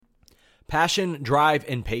Passion, drive,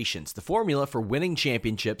 and patience. The formula for winning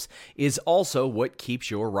championships is also what keeps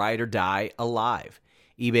your ride or die alive.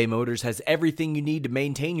 eBay Motors has everything you need to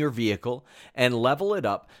maintain your vehicle and level it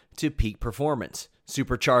up to peak performance.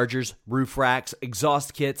 Superchargers, roof racks,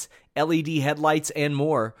 exhaust kits, LED headlights, and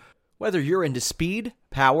more. Whether you're into speed,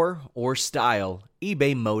 power, or style,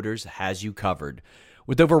 eBay Motors has you covered.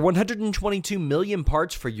 With over 122 million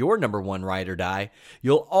parts for your number one ride or die,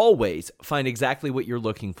 you'll always find exactly what you're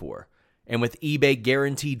looking for. And with eBay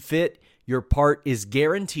Guaranteed Fit, your part is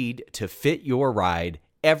guaranteed to fit your ride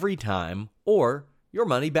every time or your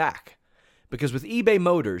money back. Because with eBay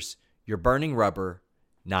Motors, you're burning rubber,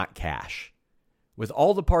 not cash. With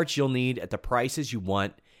all the parts you'll need at the prices you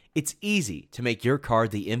want, it's easy to make your car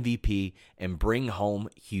the MVP and bring home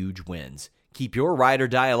huge wins. Keep your ride or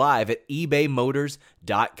die alive at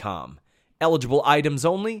ebaymotors.com. Eligible items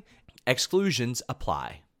only. Exclusions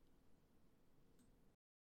apply.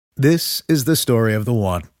 This is the story of the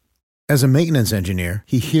one. As a maintenance engineer,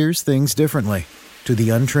 he hears things differently. To the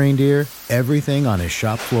untrained ear, everything on his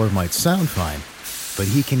shop floor might sound fine,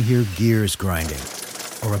 but he can hear gears grinding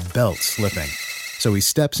or a belt slipping. So he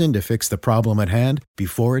steps in to fix the problem at hand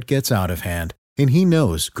before it gets out of hand. And he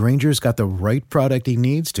knows Grainger's got the right product he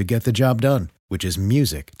needs to get the job done, which is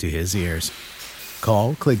music to his ears.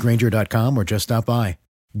 Call, click Grainger.com, or just stop by.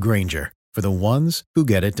 Grainger, for the ones who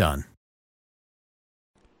get it done.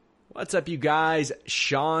 What's up, you guys?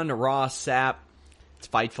 Sean Ross Sapp. It's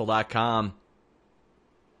Fightful.com.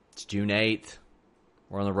 It's June 8th.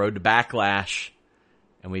 We're on the road to Backlash.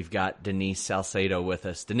 And we've got Denise Salcedo with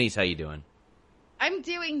us. Denise, how you doing? I'm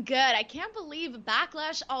doing good. I can't believe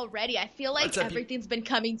Backlash already. I feel like everything's been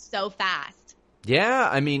coming so fast. Yeah,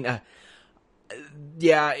 I mean,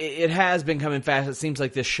 it has been coming fast. It seems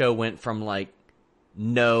like this show went from like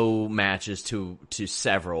no matches to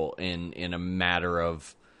several in a matter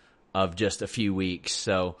of just a few weeks,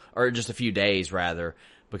 or just a few days rather,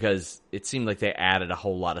 because it seemed like they added a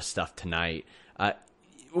whole lot of stuff tonight.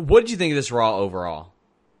 What did you think of this Raw overall?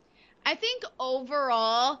 I think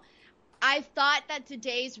overall, I thought that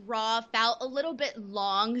today's Raw felt a little bit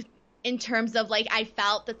long in terms of, like, I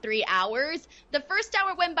felt the 3 hours. The first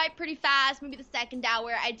hour went by pretty fast, maybe the second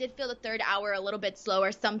hour. I did feel the third hour a little bit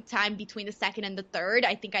slower sometime between the second and the third.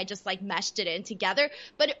 I think I just, like, meshed it in together.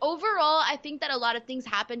 But overall, I think that a lot of things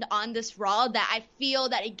happened on this Raw that I feel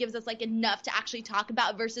that it gives us, like, enough to actually talk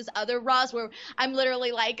about versus other Raws where I'm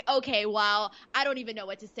literally like, okay, well, I don't even know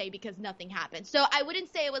what to say because nothing happened. So I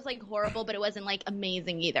wouldn't say it was, like, horrible, but it wasn't, like,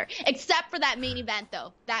 amazing either. Except for that main event,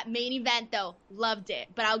 though. Loved it.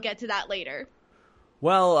 But I'll get to that later.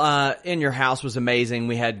 Well, In Your House was amazing.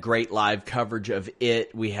 We had great live coverage of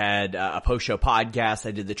it. We had a post-show podcast.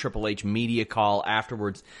 I did the Triple H media call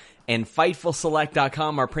afterwards. And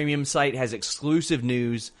FightfulSelect.com, our premium site, has exclusive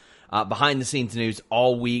news, behind-the-scenes news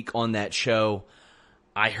all week on that show.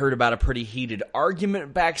 I heard about a pretty heated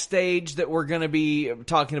argument backstage that we're going to be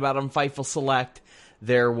talking about on Fightful Select.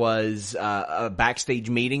 There was a backstage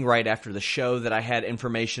meeting right after the show that I had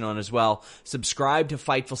information on as well. Subscribe to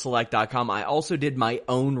FightfulSelect.com. I also did my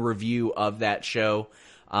own review of that show.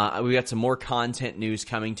 We got some more content news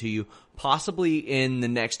coming to you, possibly in the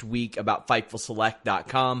next week about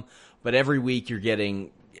FightfulSelect.com. But every week you're getting,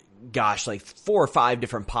 like 4 or 5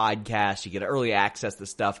 different podcasts. You get early access to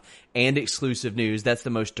stuff and exclusive news. That's the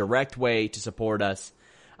most direct way to support us.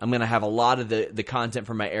 I'm going to have a lot of the content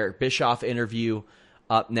from my Eric Bischoff interview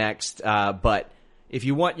up next, but if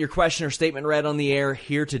you want your question or statement read on the air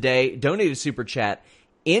here today, donate a super chat.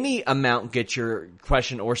 Any amount gets your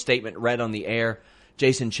question or statement read on the air.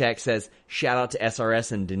 Jason Check says, shout out to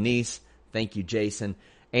SRS and Denise. Thank you, Jason.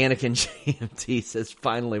 Anakin GMT says,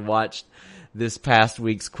 finally watched this past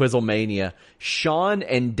week's Quizzlemania. Sean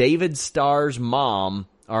and David Starr's mom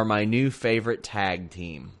are my new favorite tag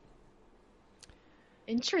team.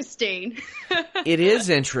 Interesting. It is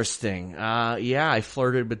interesting. I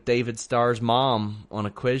flirted with David Starr's mom on a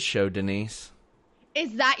quiz show, Denise.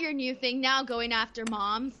 Is that your new thing now, going after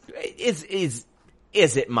moms? Is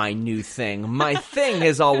it my new thing? My thing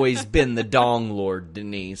has always been the Dong Lord,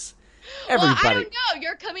 Denise. Everybody. Well, I don't know.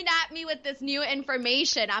 You're coming at me with this new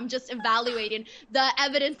information. I'm just evaluating the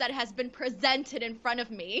evidence that has been presented in front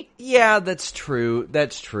of me. Yeah, that's true.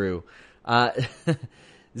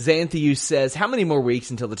 Xanthiu says, how many more weeks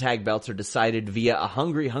until the tag belts are decided via a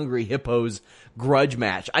Hungry Hippos grudge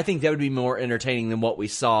match? I think that would be more entertaining than what we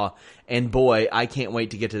saw. And boy, I can't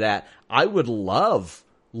wait to get to that. I would love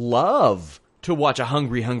to watch a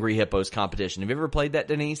Hungry Hippos competition. Have you ever played that,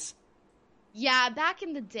 Denise? Yeah, back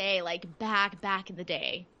in the day, like back in the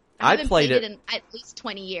day. I haven't played it in at least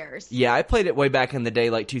 20 years. Yeah, I played it way back in the day,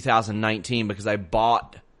 like 2019, because I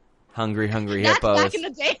bought Hungry That's Hippos. back in the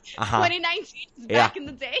day. 2019 is back in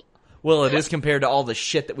the day. Well, it is compared to all the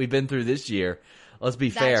shit that we've been through this year. Let's be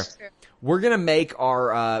fair. True. We're going to make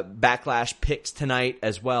our Backlash picks tonight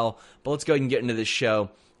as well, but let's go ahead and get into this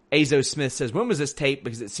show. Azo Smith says, when was this taped?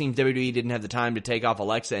 Because it seems WWE didn't have the time to take off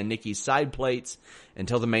Alexa and Nikki's side plates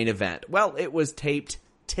until the main event. Well, it was taped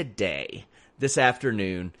today, this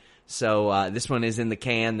afternoon. So this one is in the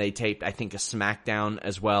can. They taped, I think, a SmackDown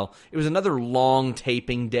as well. It was another long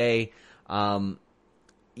taping day.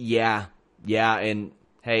 Yeah, and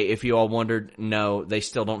hey, if you all wondered, no, they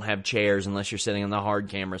still don't have chairs unless you're sitting on the hard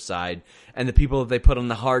camera side. And the people that they put on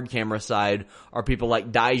the hard camera side are people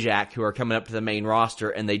like Dijak who are coming up to the main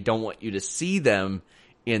roster, and they don't want you to see them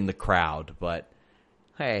in the crowd. But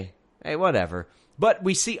hey, whatever. But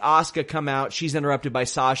we see Asuka come out. She's interrupted by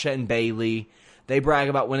Sasha and Bayley. They brag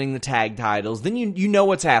about winning the tag titles. Then you know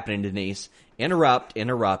what's happening, Denise. Interrupt.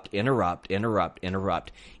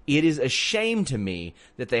 It is a shame to me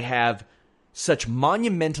that they have such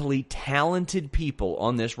monumentally talented people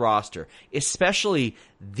on this roster, especially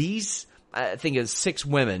these, I think it's 6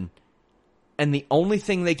 women, and the only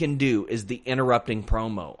thing they can do is the interrupting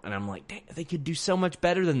promo. And I'm like, dang, they could do so much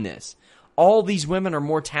better than this. All these women are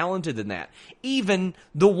more talented than that. Even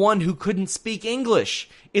the one who couldn't speak English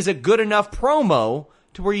is a good enough promo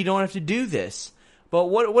to where you don't have to do this. But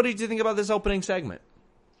what did you think about this opening segment?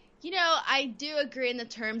 You know, I do agree in the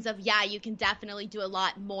terms of, yeah, you can definitely do a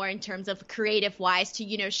lot more in terms of creative-wise to,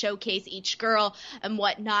 you know, showcase each girl and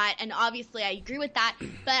whatnot. And obviously, I agree with that.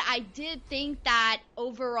 But I did think that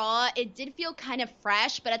overall, it did feel kind of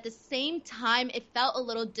fresh. But at the same time, it felt a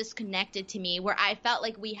little disconnected to me, where I felt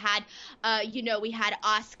like we had, we had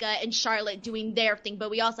Asuka and Charlotte doing their thing.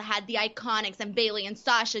 But we also had the Iconics and Bayley and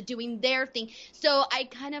Sasha doing their thing. So I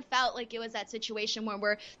kind of felt like it was that situation where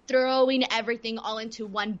we're throwing everything all into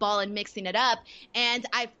one ball and mixing it up. And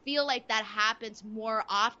I feel like that happens more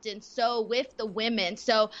often so with the women.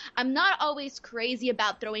 So I'm not always crazy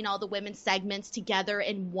about throwing all the women's segments together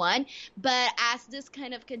in one, but as this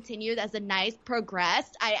kind of continued, as the night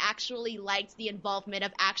progressed, I actually liked the involvement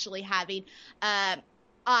of actually having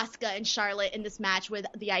Asuka and Charlotte in this match with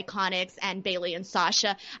the Iconics and Bayley and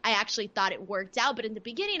Sasha. I actually thought it worked out, but in the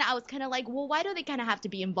beginning I was kind of like, well, why do they kind of have to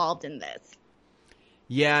be involved in this?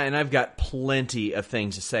 Yeah, and I've got plenty of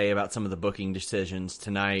things to say about some of the booking decisions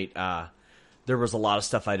tonight. There was a lot of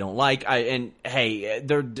stuff I don't like. I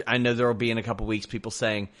know there will be in a couple weeks people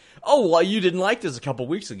saying, oh, well, you didn't like this a couple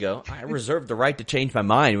weeks ago. I reserve the right to change my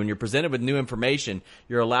mind. When you're presented with new information,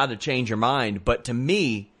 you're allowed to change your mind. But to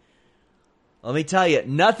me, let me tell you,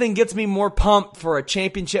 nothing gets me more pumped for a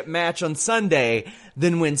championship match on Sunday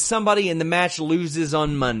than when somebody in the match loses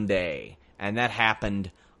on Monday. And that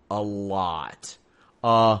happened a lot.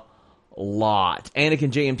 Anakin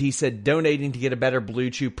JMT said donating to get a better Blue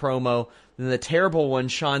Chew promo than the terrible one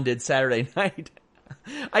Sean did Saturday night.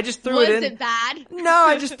 I just threw it in. Was it bad? No,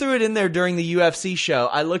 I just threw it in there during the UFC show.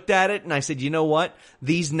 I looked at it and I said, you know what?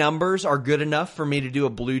 These numbers are good enough for me to do a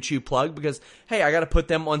Blue Chew plug because, hey, I got to put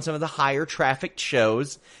them on some of the higher trafficked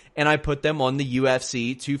shows, and I put them on the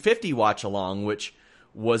UFC 250 watch along, which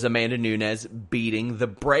was Amanda Nunes beating the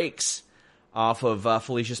brakes off of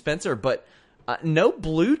Felicia Spencer. But no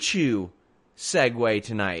Blue Chew segue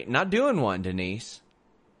tonight. Not doing one, Denise.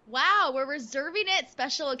 Wow, we're reserving it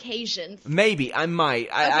special occasions. Maybe I might.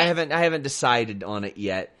 Okay. I haven't decided on it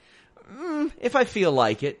yet. If I feel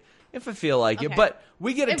like it. Okay. But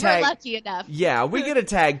we get a tag. We're lucky enough. Yeah, we get a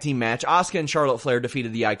tag team match. Asuka and Charlotte Flair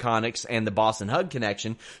defeated the Iconics and the Boston Hug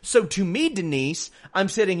Connection. So to me, Denise, I'm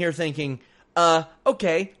sitting here thinking,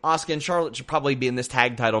 okay, Asuka and Charlotte should probably be in this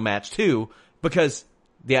tag title match too, because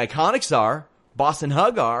the Iconics are, Boston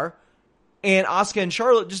Hug are, and Asuka and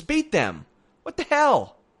Charlotte just beat them. What the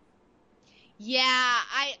hell? Yeah,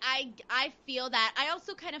 I feel that. I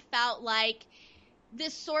also kind of felt like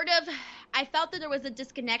this sort of, I felt that there was a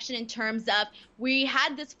disconnection in terms of we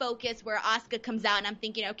had this focus where Asuka comes out and I'm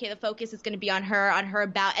thinking, okay, the focus is going to be on her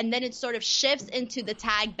bout, and then it sort of shifts into the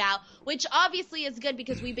tag bout, which obviously is good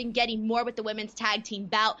because we've been getting more with the women's tag team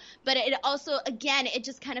bout, but it also, again, it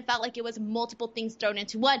just kind of felt like it was multiple things thrown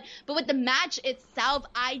into one. But with the match itself,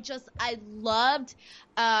 I loved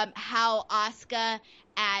how Asuka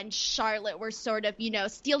and Charlotte were sort of,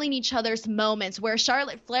 stealing each other's moments, where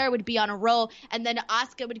Charlotte Flair would be on a roll and then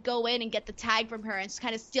Asuka would go in and get the tag from her and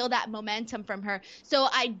kind of steal that momentum from her. So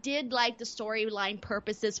I did like the storyline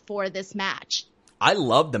purposes for this match. I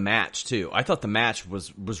loved the match too. I thought the match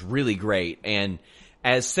was really great. And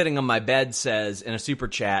as Sitting on My Bed says in a super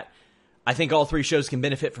chat, I think all three shows can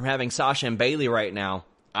benefit from having Sasha and Bayley right now.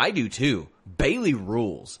 I do too. Bayley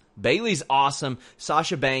rules. Bayley's awesome.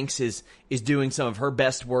 Sasha Banks is doing some of her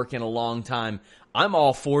best work in a long time. I'm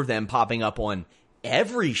all for them popping up on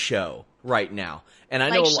every show right now. And I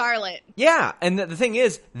know Charlotte. Yeah, and the thing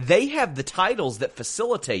is, they have the titles that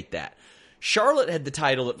facilitate that. Charlotte had the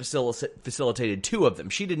title that facilitated 2 of them.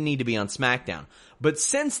 She didn't need to be on SmackDown. But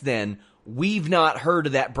since then, we've not heard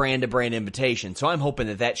of that brand-to-brand invitation. So I'm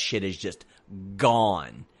hoping that shit is just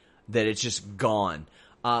gone. That it's just gone.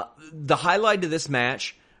 The highlight of this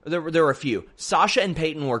match, there were a few. Sasha and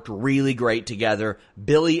Peyton worked really great together.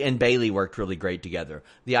 Billy and Bayley worked really great together.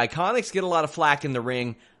 The Iconics get a lot of flack in the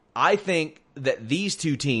ring. I think that these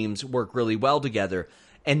 2 teams work really well together.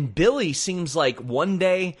 And Billy seems like one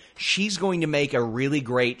day she's going to make a really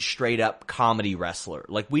great straight-up comedy wrestler.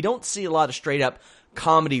 Like, we don't see a lot of straight-up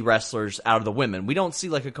comedy wrestlers out of the women. We don't see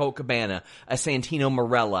like a Colt Cabana, a Santino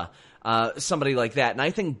Marella, somebody like that. And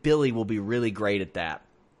I think Billy will be really great at that.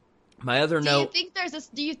 My other note. Do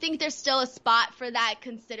you think there's still a spot for that,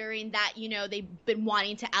 considering that, you know, they've been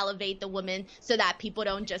wanting to elevate the women so that people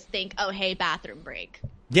don't just think, oh, hey, bathroom break?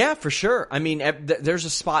 Yeah, for sure. I mean, there's a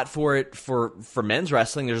spot for it for men's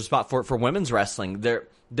wrestling. There's a spot for it for women's wrestling.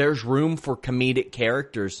 There's room for comedic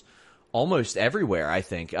characters almost everywhere, I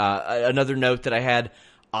think. Another note that I had,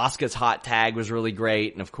 Asuka's hot tag was really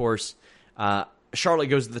great. And of course, Charlotte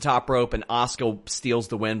goes to the top rope and Asuka steals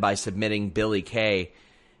the win by submitting Billie Kay.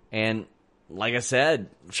 And like I said,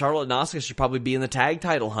 Charlotte and Asuka should probably be in the tag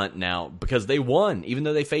title hunt now because they won, even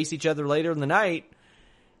though they face each other later in the night.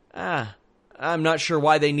 I'm not sure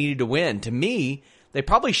why they needed to win. To me, they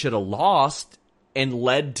probably should have lost and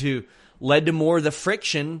led to more of the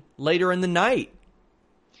friction later in the night.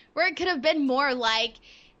 Where it could have been more like,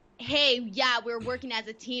 hey, yeah, we're working as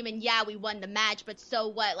a team, and yeah, we won the match, but so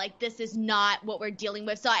what? Like, this is not what we're dealing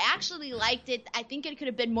with. So I actually liked it. I think it could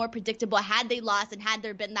have been more predictable had they lost and had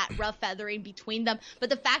there been that rough feathering between them.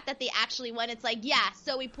 But the fact that they actually won, it's like, yeah,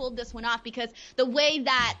 so we pulled this one off, because the way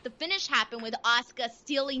that the finish happened with Asuka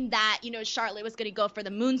stealing that, you know, Charlotte was going to go for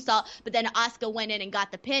the moonsault, but then Asuka went in and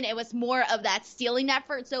got the pin. It was more of that stealing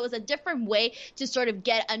effort. So it was a different way to sort of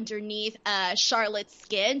get underneath Charlotte's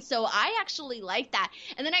skin. So I actually like that.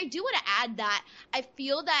 And then I do want to add that I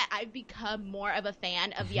feel that I've become more of a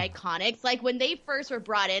fan of the Iconics. Like, when they first were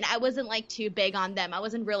brought in, I wasn't like too big on them. I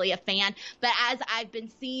wasn't really a fan. But as I've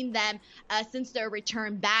been seeing them since their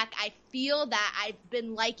return back, I feel that I've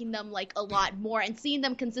been liking them like a lot more, and seeing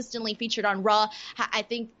them consistently featured on Raw, I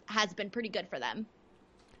think has been pretty good for them.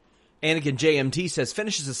 Anakin JMT says,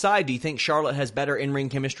 finishes aside, do you think Charlotte has better in-ring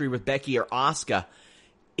chemistry with Becky or Asuka?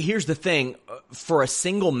 Here's the thing. For a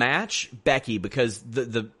single match, Becky, because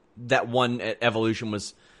that one at Evolution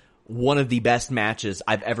was one of the best matches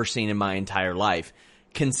I've ever seen in my entire life.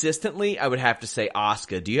 Consistently, I would have to say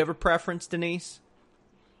Asuka. Do you have a preference, Denise?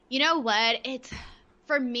 You know what?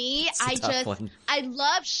 For me, I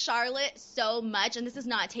love Charlotte so much, and this is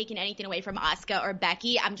not taking anything away from Asuka or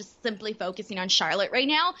Becky. I'm just simply focusing on Charlotte right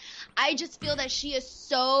now. I just feel that she is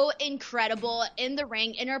so incredible in the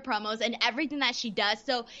ring, in her promos, and everything that she does.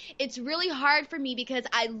 So it's really hard for me, because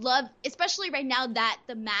I love, especially right now, that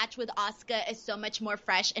the match with Asuka is so much more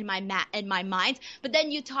fresh in my mind. But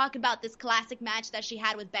then you talk about this classic match that she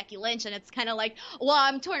had with Becky Lynch, and it's kind of like, well,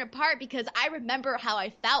 I'm torn apart, because I remember how I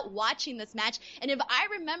felt watching this match, and if I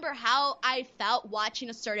remember how I felt watching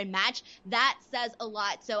a certain match, that says a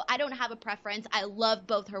lot. So I don't have a preference. I love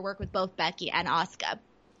both her work with both Becky and Asuka.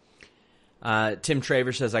 Tim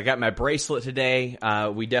Traver says, I got my bracelet today.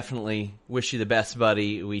 We definitely wish you the best,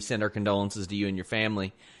 buddy. We send our condolences to you and your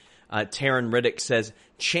family. Taryn Riddick says,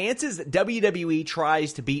 chances that WWE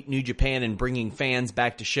tries to beat New Japan in bringing fans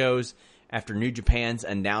back to shows after New Japan's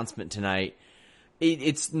announcement tonight.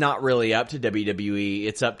 It's not really up to WWE.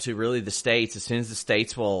 It's up to really the states. As soon as the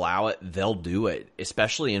states will allow it, they'll do it,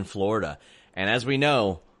 especially in Florida. And as we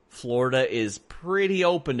know, Florida is pretty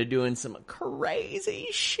open to doing some crazy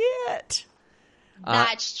shit.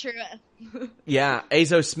 That's true. Yeah.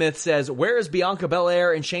 Azo Smith says, where is Bianca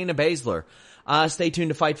Belair and Shayna Baszler? Stay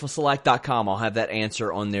tuned to FightfulSelect.com. I'll have that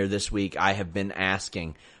answer on there this week. I have been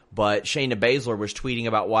asking. But Shayna Baszler was tweeting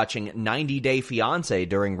about watching 90 Day Fiancé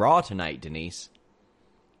during Raw tonight, Denise.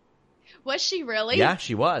 Was she really? Yeah,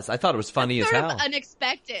 she was. I thought it was funny as hell. Sort of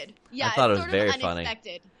unexpected. Yeah, I thought it was sort very of funny.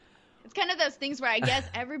 Unexpected. It's kind of those things where I guess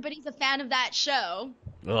everybody's a fan of that show.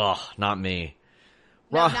 Ugh, not me.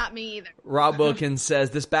 No, not me either. Rob Wilkins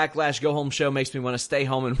says, this Backlash Go Home show makes me want to stay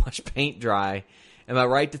home and watch paint dry. Am I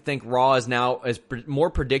right to think Raw is now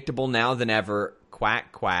more predictable now than ever?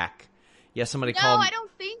 Quack, quack. Yeah, somebody called. No, I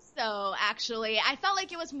don't think so, actually. I felt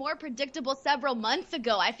like it was more predictable several months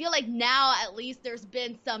ago. I feel like now, at least, there's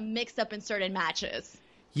been some mix-up in certain matches.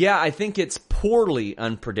 Yeah, I think it's poorly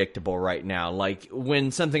unpredictable right now. Like,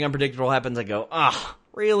 when something unpredictable happens, I go,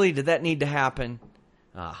 really? Did that need to happen?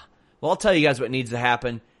 Well, I'll tell you guys what needs to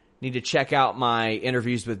happen. Need to check out my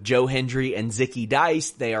interviews with Joe Hendry and Zicky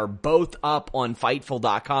Dice. They are both up on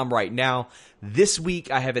Fightful.com right now. This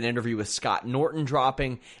week, I have an interview with Scott Norton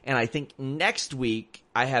dropping, and I think next week,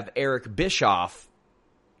 I have Eric Bischoff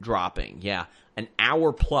dropping. Yeah, an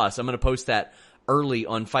hour plus. I'm going to post that early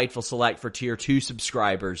on Fightful Select for Tier 2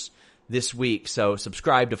 subscribers this week. So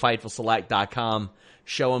subscribe to FightfulSelect.com.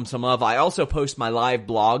 Show them some love. I also post my live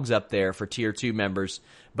blogs up there for Tier 2 members.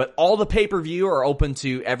 But all the pay-per-view are open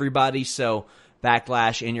to everybody. So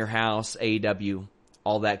Backlash, In Your House, AEW,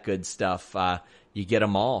 all that good stuff. You get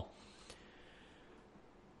them all.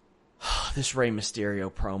 This Rey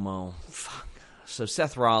Mysterio promo. Fuck. So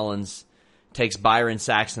Seth Rollins takes Byron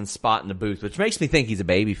Saxton's spot in the booth, which makes me think he's a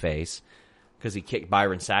babyface, because he kicked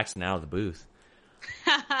Byron Saxton out of the booth.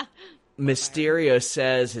 Mysterio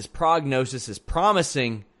says his prognosis is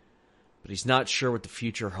promising, but he's not sure what the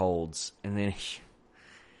future holds. And then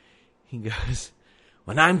he goes,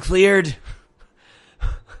 when I'm cleared,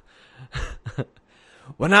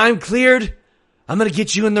 I'm going to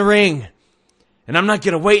get you in the ring. And I'm not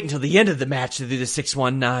going to wait until the end of the match to do the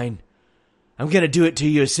 619. I'm going to do it to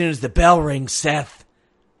you as soon as the bell rings, Seth.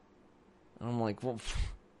 And I'm like, well,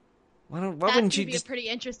 why wouldn't you just... be a pretty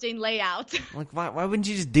interesting layout. Like, why wouldn't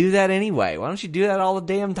you just do that anyway? Why don't you do that all the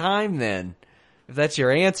damn time then? If that's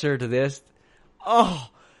your answer to this.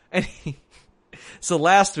 So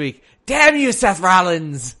last week, damn you, Seth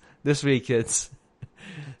Rollins. This week it's,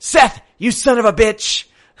 Seth, you son of a bitch.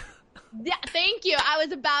 Yeah, thank you. I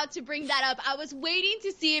was about to bring that up. I was waiting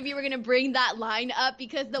to see if you were going to bring that line up,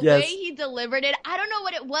 because the way he delivered it, I don't know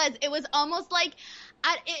what it was. It was almost like,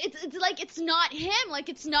 it's like it's not him. Like,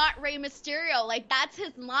 it's not Rey Mysterio. Like, that's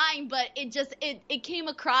his line, but it came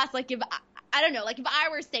across like, if I don't know, like if I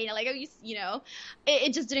were saying it, like,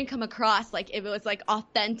 it just didn't come across like if it was like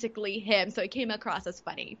authentically him. So it came across as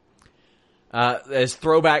funny. As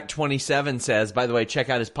Throwback 27 says, by the way, check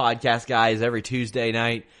out his podcast, guys, every Tuesday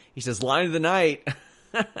night. He says, line of the night.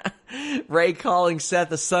 Ray calling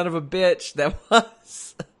Seth a son of a bitch. That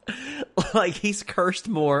was like, he's cursed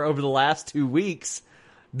more over the last 2 weeks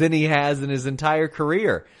than he has in his entire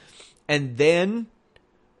career. And then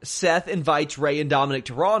Seth invites Ray and Dominic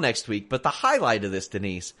to Raw next week. But the highlight of this,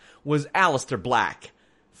 Denise, was Aleister Black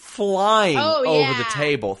flying over the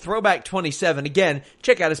table. Throwback 27, again,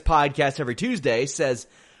 check out his podcast every Tuesday, says,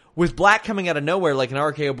 with Black coming out of nowhere like an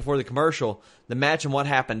RKO before the commercial, the match and what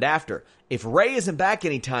happened after. If Ray isn't back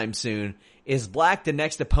anytime soon, is Black the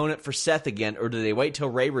next opponent for Seth again, or do they wait till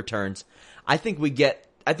Ray returns? I think we get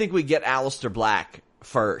Aleister Black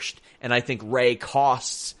first, and I think Ray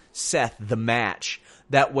costs Seth the match.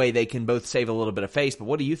 That way they can both save a little bit of face. But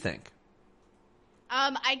what do you think?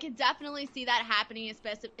 I could definitely see that happening,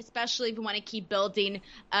 especially if we want to keep building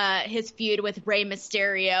his feud with Rey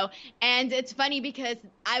Mysterio. And it's funny because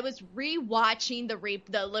I was re-watching the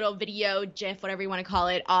little video, GIF, whatever you want to call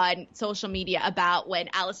it, on social media about when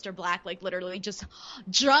Aleister Black like literally just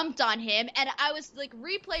jumped on him, and I was like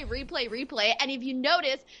replay. And if you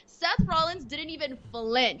notice, Seth Rollins didn't even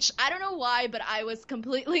flinch. I don't know why, but I was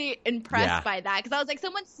completely impressed by that, because I was like,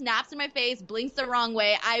 someone snaps in my face, blinks the wrong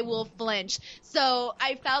way, I will flinch. So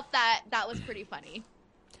I felt that was pretty funny.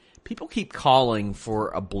 People keep calling for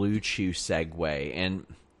a Blue Chew segue, and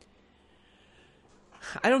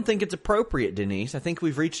I don't think it's appropriate, Denise. I think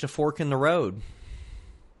we've reached a fork in the road.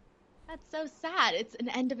 That's so sad. It's an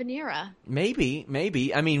end of an era. Maybe.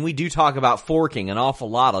 I mean, we do talk about forking an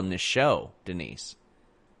awful lot on this show, Denise.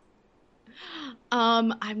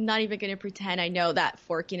 I'm not even going to pretend I know that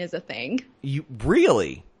forking is a thing. You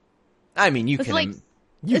really? I mean, you can...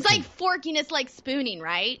 Like forking is like spooning,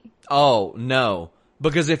 right? Oh, no.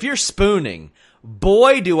 Because if you're spooning,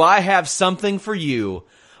 boy, do I have something for you.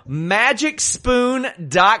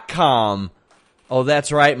 MagicSpoon.com. Oh,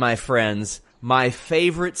 that's right, my friends. My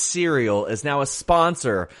favorite cereal is now a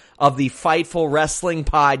sponsor of the Fightful Wrestling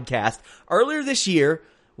Podcast. Earlier this year,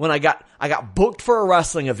 when I got booked for a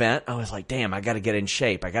wrestling event, I was like, damn, I got to get in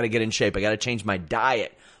shape. I got to change my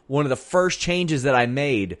diet. One of the first changes that I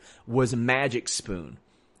made was Magic Spoon.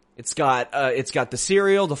 It's got the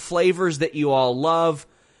cereal, the flavors that you all love,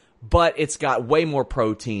 but it's got way more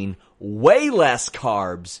protein, way less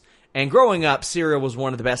carbs. And growing up, cereal was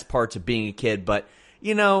one of the best parts of being a kid. But,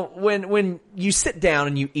 you know, when you sit down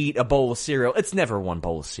and you eat a bowl of cereal, it's never one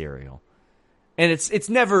bowl of cereal. And it's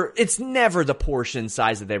never the portion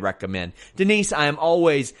size that they recommend. Denise, I am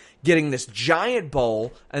always getting this giant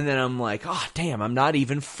bowl, and then I'm like, oh, damn, I'm not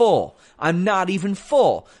even full.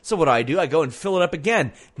 So what do? I go and fill it up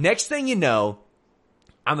again. Next thing you know,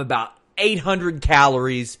 I'm about 800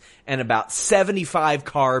 calories and about 75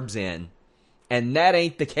 carbs in. And that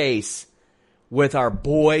ain't the case with our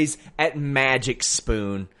boys at Magic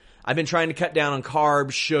Spoon. I've been trying to cut down on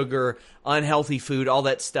carbs, sugar, unhealthy food, all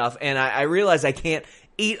that stuff. And I realize I can't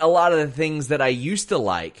eat a lot of the things that I used to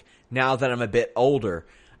like now that I'm a bit older.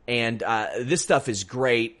 And this stuff is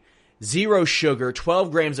great. 0 sugar,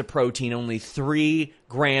 12 grams of protein, only 3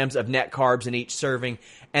 grams of net carbs in each serving.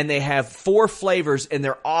 And they have 4 flavors in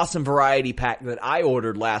their awesome variety pack that I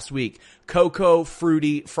ordered last week. Cocoa,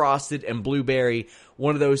 fruity, frosted, and blueberry.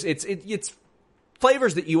 One of those, it's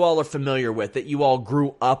flavors that you all are familiar with, that you all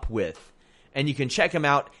grew up with. And you can check them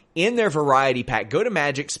out in their variety pack. Go to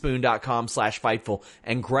magicspoon.com/Fightful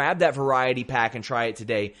and grab that variety pack and try it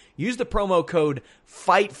today. Use the promo code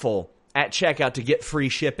FIGHTFUL at checkout to get free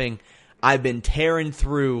shipping. I've been tearing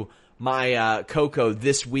through my cocoa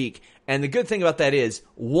this week. And the good thing about that is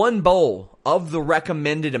 1 bowl of the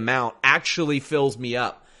recommended amount actually fills me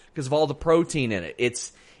up because of all the protein in it.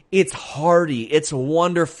 It's hearty. It's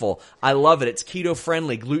wonderful. I love it. It's keto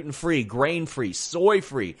friendly, gluten free, grain free, soy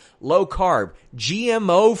free, low carb,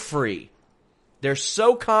 GMO free. They're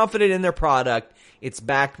so confident in their product. It's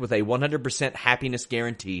backed with a 100% happiness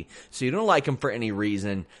guarantee. So you don't like them for any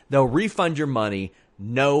reason. They'll refund your money.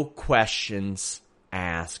 No questions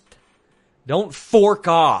asked. Don't fork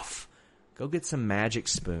off. Go get some Magic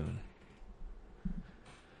Spoon.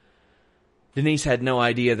 Denise had no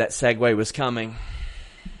idea that segue was coming.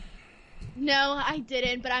 No, I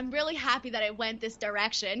didn't, but I'm really happy that it went this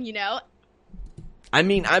direction, you know? I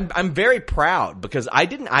mean, I'm very proud because I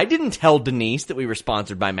didn't tell Denise that we were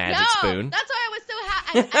sponsored by Magic Spoon. That's why I was so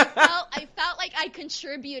happy. I felt like I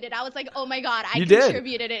contributed. I was like, oh my God, I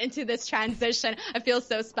contributed it into this transition. I feel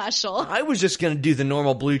so special. I was just going to do the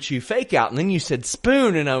normal Blue Chew fake out, and then you said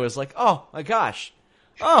spoon, and I was like, oh my gosh.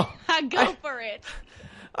 Oh. Go for it.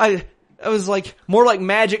 I was like, more like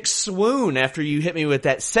Magic Swoon after you hit me with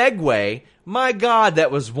that segue. My God,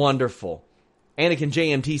 that was wonderful. Anakin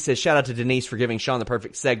JMT says, shout out to Denise for giving Sean the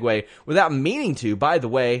perfect segue without meaning to. By the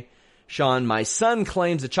way, Sean, my son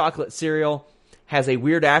claims the chocolate cereal has a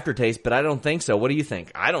weird aftertaste, but I don't think so. What do you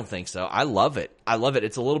think? I don't think so. I love it.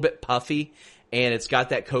 It's a little bit puffy, and it's got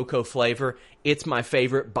that cocoa flavor. It's my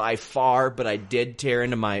favorite by far, but I did tear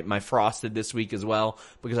into my Frosted this week as well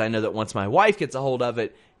because I know that once my wife gets a hold of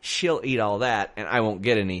it, she'll eat all that, and I won't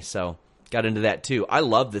get any, so got into that too. I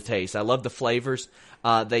love the taste. I love the flavors.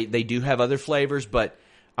 They do have other flavors, but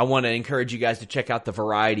I want to encourage you guys to check out the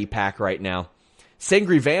variety pack right now.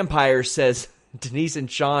 Sangry Vampire says, Denise and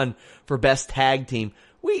Sean for best tag team.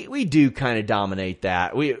 We do kind of dominate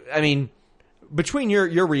that. I mean, between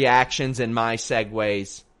your reactions and my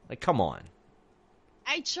segues, like, come on.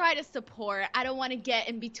 I try to support. I don't want to get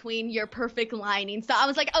in between your perfect lining. So I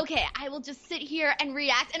was like, okay, I will just sit here and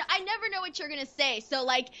react. And I never know what you're going to say. So,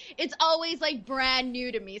 like, it's always, like, brand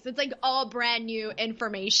new to me. So it's, like, all brand new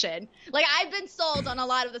information. Like, I've been sold on a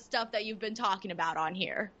lot of the stuff that you've been talking about on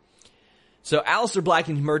here. So Aleister Black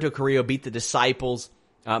and Humberto Carrillo beat the Disciples.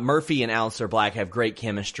 Murphy and Aleister Black have great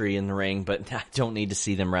chemistry in the ring, but I don't need to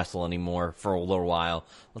see them wrestle anymore for a little while.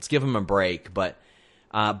 Let's give them a break. But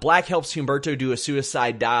Black helps Humberto do a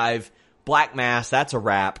suicide dive. Black mass, that's a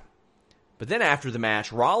wrap. But then after the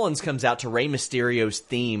match, Rollins comes out to Rey Mysterio's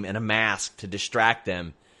theme in a mask to distract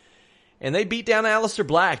them. And they beat down Aleister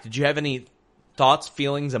Black. Did you have any thoughts,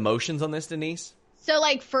 feelings, emotions on this, Denise? So,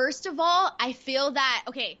 like, first of all, I feel that,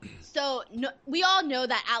 okay, so we all know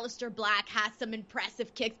that Aleister Black has some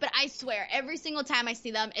impressive kicks, but I swear, every single time I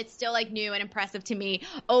see them, it's still, like, new and impressive to me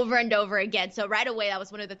over and over again. So right away, that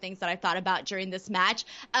was one of the things that I thought about during this match.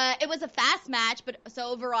 It was a fast match, but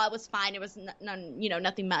so overall, it was fine. It was,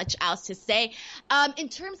 nothing much else to say. In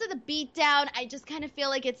terms of the beatdown, I just kind of feel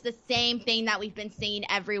like it's the same thing that we've been seeing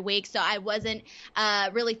every week, so I wasn't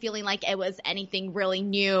really feeling like it was anything really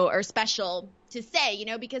new or special to say,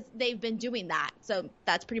 because they've been doing that. So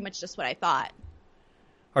that's pretty much just what I thought.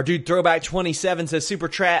 Our dude Throwback 27 says, Super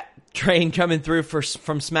Train coming through from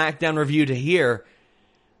SmackDown Review to here.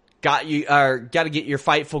 Got to get your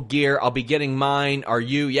Fightful gear. I'll be getting mine. Are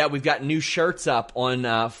you? Yeah, we've got new shirts up on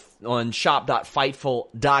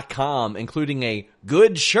shop.fightful.com, including a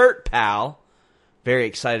good shirt, pal. Very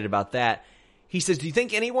excited about that. He says, do you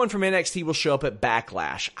think anyone from NXT will show up at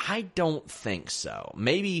Backlash? I don't think so.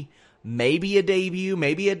 Maybe a debut,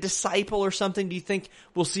 maybe a disciple or something. Do you think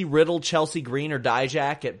we'll see Riddle, Chelsea Green, or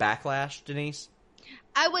Dijak at Backlash, Denise?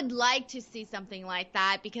 I would like to see something like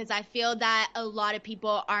that because I feel that a lot of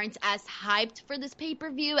people aren't as hyped for this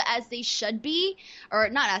pay-per-view as they should be, or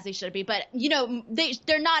not as they should be, but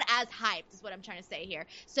they're not as hyped is what I'm trying to say here.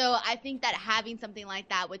 So I think that having something like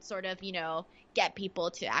that would sort of, get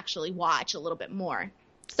people to actually watch a little bit more.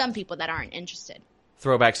 Some people that aren't interested.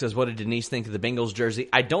 Throwback says, what did Denise think of the Bengals jersey?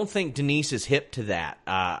 I don't think Denise is hip to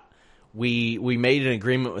that. We made an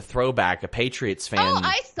agreement with Throwback, a Patriots fan. Oh,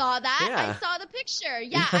 I saw that. Yeah. I saw the picture.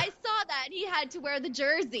 Yeah, I saw that. He had to wear the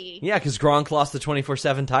jersey. Yeah, because Gronk lost the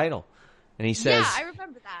 24/7 title. And he says... Yeah, I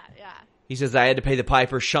remember that, yeah. He says, I had to pay the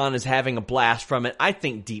piper. Sean is having a blast from it. I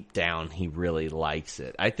think deep down he really likes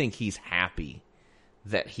it. I think he's happy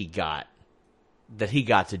that he got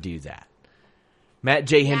to do that. Matt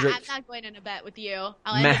J. Hendricks. I'm not going on a bet with you.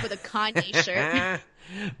 I'll end up with a Kanye shirt.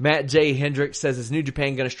 Matt J. Hendricks says, is New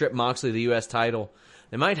Japan going to strip Moxley of the U.S. title?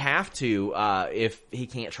 They might have to if he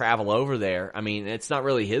can't travel over there. I mean, it's not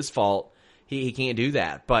really his fault. He can't do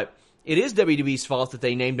that. But it is WWE's fault that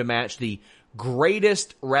they named a match the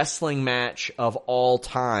greatest wrestling match of all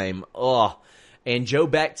time. Ugh. And Joe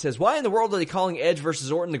Beck says, why in the world are they calling Edge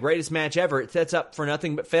versus Orton the greatest match ever? It sets up for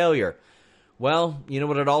nothing but failure. Well, you know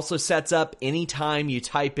what it also sets up? Anytime you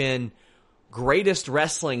type in greatest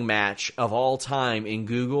wrestling match of all time in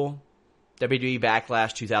Google, WWE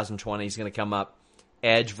Backlash 2020 is going to come up.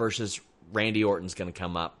 Edge versus Randy Orton is going to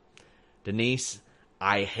come up. Denise,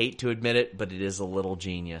 I hate to admit it, but it is a little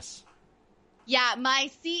genius. Yeah, my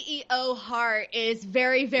CEO heart is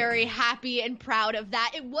very, very happy and proud of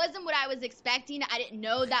that. It wasn't what I was expecting. I didn't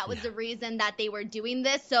know that was the reason that they were doing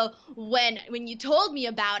this. So when you told me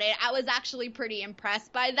about it, I was actually pretty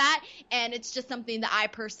impressed by that. And it's just something that I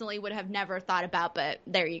personally would have never thought about. But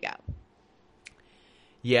there you go.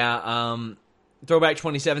 Yeah, Throwback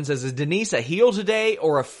 27 says, is Denise a heel today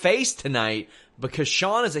or a face tonight? Because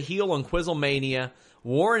Sean is a heel on Quizzlemania.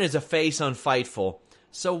 Warren is a face on Fightful.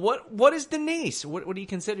 So what is Denise? What do you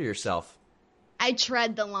consider yourself? I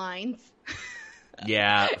tread the lines.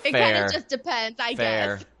 Yeah, fair. It kind of just depends, I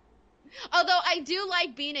fair. guess. Although I do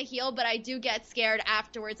like being a heel, but I do get scared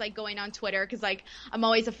afterwards, like going on Twitter, because I'm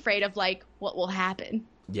always afraid of what will happen.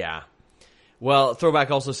 Yeah. Well,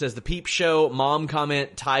 Throwback also says the Peep Show mom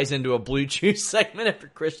comment ties into a Blue Chew segment after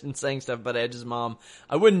Christian saying stuff about Edge's mom.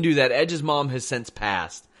 I wouldn't do that. Edge's mom has since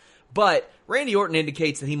passed. But Randy Orton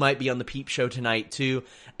indicates that he might be on the Peep Show tonight, too.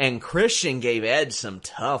 And Christian gave Edge some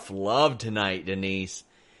tough love tonight, Denise.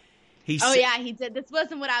 Yeah, he did. This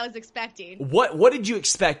wasn't what I was expecting. What did you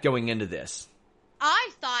expect going into this?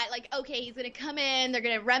 I thought, okay, he's going to come in, they're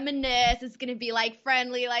going to reminisce, it's going to be,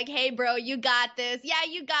 friendly, hey, bro, you got this. Yeah,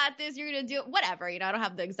 you got this, you're going to do it. Whatever, I don't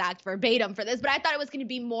have the exact verbatim for this, but I thought it was going to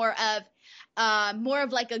be more of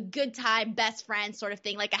a good time, best friend sort of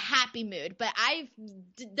thing, a happy mood. But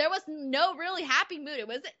there was no really happy mood. It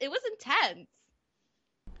was intense.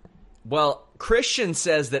 Well, Christian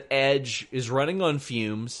says that Edge is running on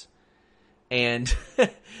fumes and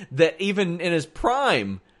that even in his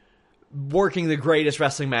prime, working the greatest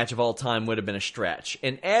wrestling match of all time would have been a stretch.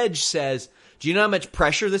 And Edge says, do you know how much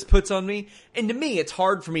pressure this puts on me? And to me, it's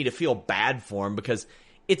hard for me to feel bad for him because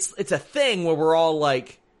it's a thing where we're all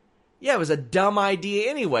yeah, it was a dumb idea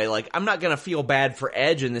anyway. I'm not going to feel bad for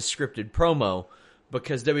Edge in this scripted promo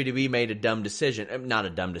because WWE made a dumb decision. Not a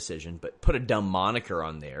dumb decision, but put a dumb moniker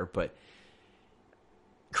on there. But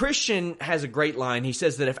Christian has a great line. He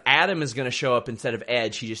says that if Adam is going to show up instead of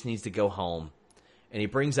Edge, he just needs to go home. And he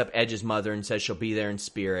brings up Edge's mother and says she'll be there in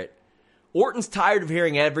spirit. Orton's tired of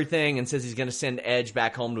hearing everything and says he's going to send Edge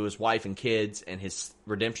back home to his wife and kids, and his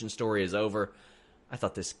redemption story is over. I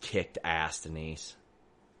thought this kicked ass, Denise.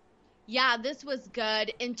 Yeah, this was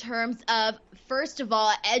good in terms of, first of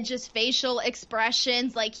all, Edge's facial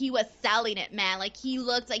expressions. He was selling it, man. He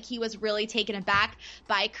looked like he was really taken aback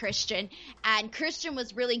by Christian. And Christian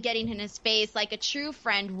was really getting in his face like a true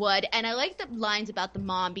friend would. And I like the lines about the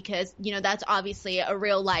mom because, that's obviously a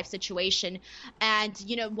real life situation. And,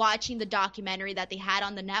 watching the documentary that they had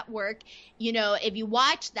on the network, if you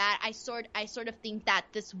watch that, I sort of think that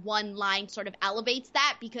this one line sort of elevates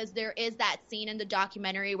that because there is that scene in the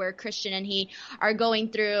documentary where Christian and he are going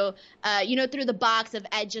through, through the box of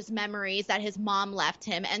Edge's memories that his mom left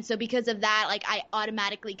him. And so because of that, I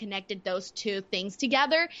automatically connected those two things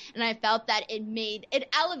together. And I felt that it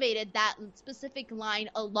elevated that specific line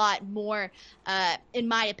a lot more, in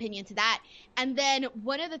my opinion, to that. And then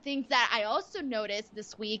one of the things that I also noticed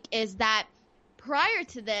this week is that prior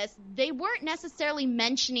to this, they weren't necessarily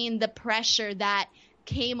mentioning the pressure that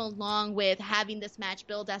came along with having this match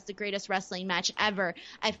billed as the greatest wrestling match ever.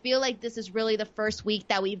 I feel like this is really the first week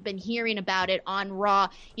that we've been hearing about it on Raw.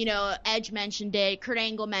 You know, Edge mentioned it, Kurt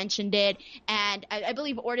Angle mentioned it, and I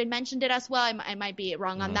believe Orton mentioned it as well. I might be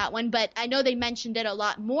wrong on that one, but I know they mentioned it a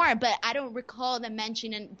lot more, but I don't recall them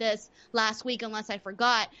mentioning this last week unless I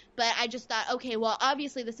forgot. But I just thought, okay, well,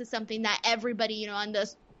 obviously this is something that everybody, you know, on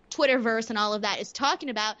this Twitterverse and all of that is talking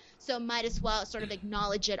about, so might as well sort of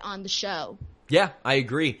acknowledge it on the show. Yeah, I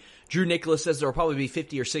agree. Drew Nicholas says there will probably be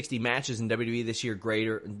 50 or 60 matches in WWE this year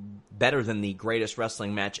better than the greatest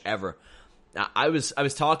wrestling match ever. I was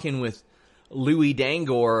talking with Louis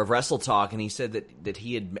Dangor of Wrestle Talk, and he said that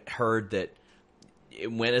he had heard that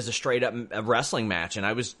it went as a straight-up wrestling match, and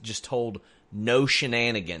I was just told no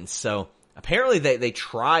shenanigans. So apparently they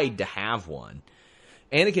tried to have one.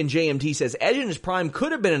 Anakin JMT says, Edge in his prime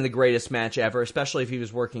could have been in the greatest match ever, especially if he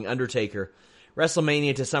was working Undertaker.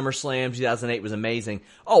 WrestleMania to SummerSlam 2008 was amazing.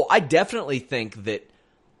 Oh, I definitely think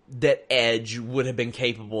that Edge would have been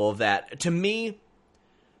capable of that. To me,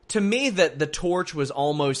 that the torch was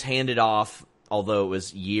almost handed off, although it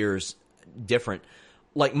was years different.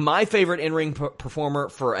 Like, my favorite in-ring performer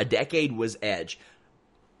for a decade was Edge.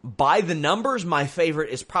 By the numbers, my favorite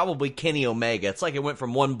is probably Kenny Omega. It's like it went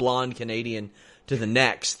from one blonde Canadian to the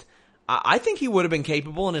next. I think he would have been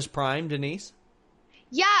capable in his prime, Denise.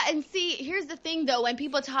 Yeah, and see, here's the thing, though. When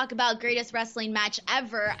people talk about greatest wrestling match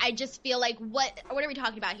ever, I just feel like, what are we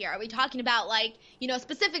talking about here? Are we talking about, like, you know,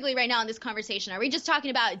 specifically right now in this conversation, are we just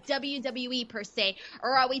talking about WWE per se,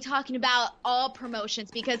 or are we talking about all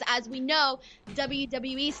promotions? Because as we know,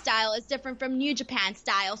 WWE style is different from New Japan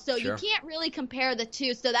style, so Sure. You can't really compare the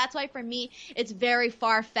two. So that's why, for me, it's very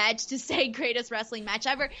far-fetched to say greatest wrestling match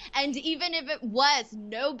ever. And even if it was,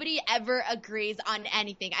 nobody ever agrees on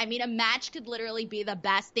anything. I mean, a match could literally be the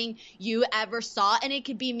best thing you ever saw, and it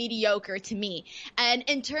could be mediocre to me. And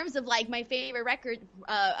in terms of, like, my favorite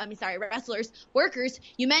wrestlers, workers,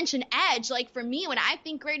 you mentioned Edge. Like, for me, when I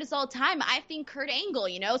think greatest all time, I think Kurt Angle,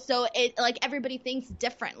 you know? So it, like, everybody thinks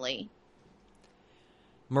differently.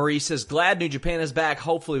 Marie says, glad New Japan is back.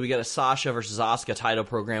 Hopefully we get a Sasha versus Asuka title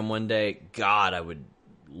program one day. God, I would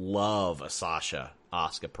love a Sasha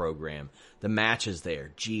Asuka program. The matches there,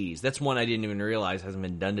 geez. That's one I didn't even realize hasn't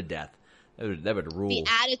been done to death. That would rule. The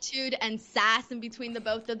attitude and sass in between the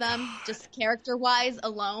both of them, just character-wise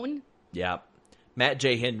alone. Yeah. Matt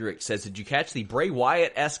J. Hendricks says, did you catch the Bray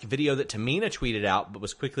Wyatt-esque video that Tamina tweeted out but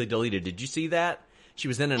was quickly deleted? Did you see that? She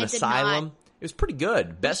was in an asylum. It was pretty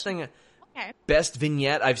good. Best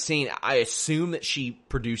vignette I've seen. I assume that she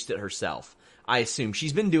produced it herself. I assume.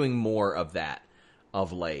 She's been doing more of that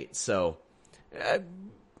of late. So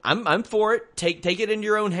I'm for it. Take it into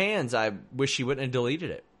your own hands. I wish she wouldn't have deleted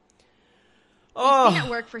it. We've seen it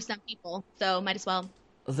work for some people, so might as well.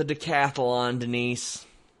 The decathlon, Denise.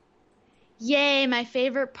 Yay, my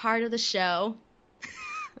favorite part of the show.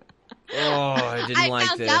 I didn't like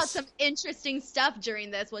this. I found out some interesting stuff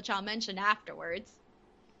during this, which I'll mention afterwards.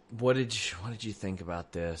 What did you think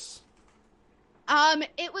about this?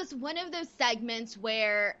 It was one of those segments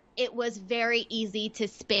where it was very easy to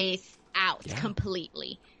space out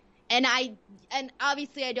completely. And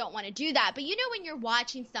obviously I don't want to do that. But you know when you're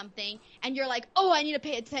watching something and you're like, oh, I need to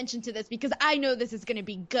pay attention to this because I know this is going to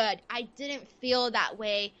be good. I didn't feel that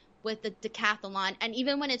way with the decathlon. And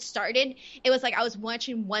even when it started, it was like I was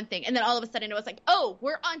watching one thing. And then all of a sudden it was like, oh,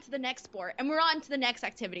 we're on to the next sport. And we're on to the next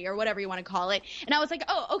activity or whatever you want to call it. And I was like,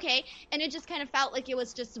 oh, okay. And it just kind of felt like it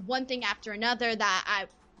was just one thing after another that I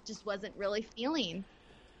just wasn't really feeling.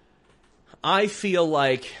 I feel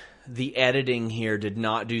like the editing here did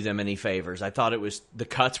not do them any favors. I thought the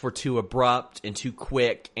cuts were too abrupt and too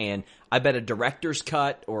quick, and I bet a director's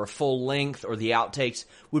cut or a full length or the outtakes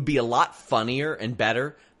would be a lot funnier and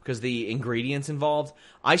better because the ingredients involved.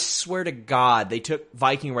 I swear to God, they took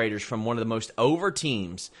Viking Raiders from one of the most over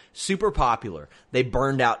teams, super popular. They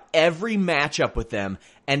burned out every matchup with them,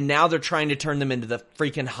 and now they're trying to turn them into the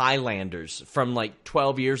freaking Highlanders from like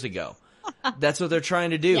 12 years ago. That's what they're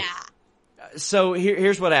trying to do. Yeah. So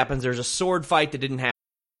here's what happens. There's a sword fight that didn't happen.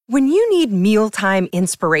 When you need mealtime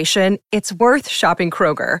inspiration, it's worth shopping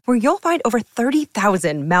Kroger, where you'll find over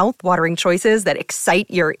 30,000 mouth-watering choices that excite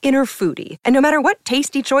your inner foodie. And no matter what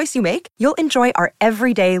tasty choice you make, you'll enjoy our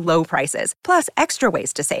everyday low prices, plus extra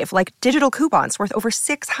ways to save, like digital coupons worth over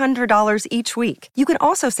 $600 each week. You can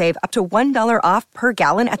also save up to $1 off per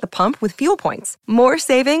gallon at the pump with fuel points. More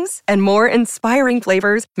savings and more inspiring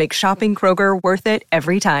flavors make shopping Kroger worth it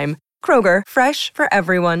every time. Kroger, fresh for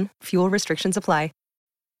everyone. Fuel restrictions apply.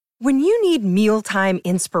 When you need mealtime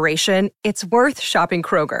inspiration, it's worth shopping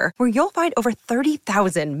Kroger, where you'll find over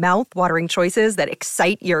 30,000 mouth-watering choices that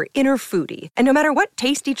excite your inner foodie. And no matter what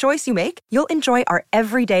tasty choice you make, you'll enjoy our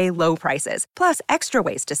everyday low prices, plus extra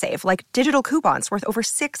ways to save, like digital coupons worth over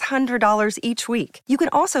 $600 each week. You can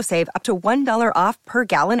also save up to $1 off per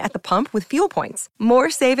gallon at the pump with fuel points.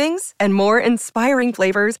 More savings and more inspiring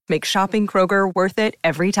flavors make shopping Kroger worth it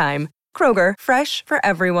every time. Kroger, fresh for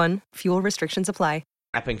everyone. Fuel restrictions apply.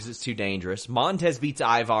 Because it's too dangerous. Montez beats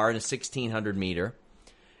Ivar in a 1,600 meter.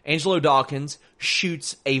 Angelo Dawkins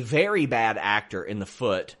shoots a very bad actor in the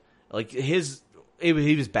foot. Like, he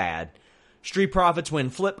was bad. Street Profits win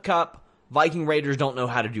Flip Cup. Viking Raiders don't know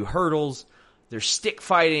how to do hurdles. There's stick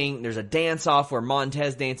fighting. There's a dance-off where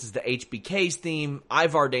Montez dances to HBK's theme.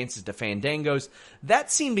 Ivar dances to Fandango's.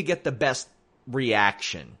 That seemed to get the best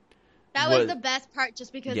reaction. That was the best part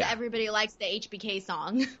just because everybody likes the HBK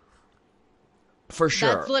song. For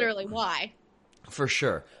sure. That's literally why. For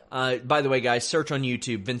sure. By the way, guys, search on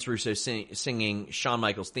YouTube Vince Russo singing Shawn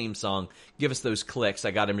Michaels' theme song. Give us those clicks.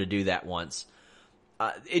 I got him to do that once.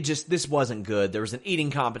 This wasn't good. There was an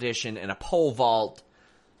eating competition and a pole vault.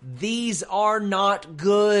 These are not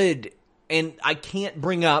good. And I can't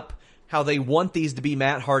bring up how they want these to be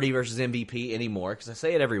Matt Hardy versus MVP anymore, because I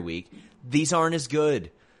say it every week. These aren't as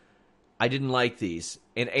good. I didn't like these.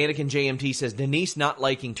 And Anakin JMT says, Denise not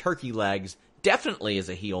liking turkey legs definitely is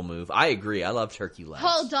a heel move. I agree. I love turkey legs.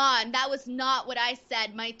 Hold on. That was not what I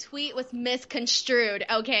said. My tweet was misconstrued,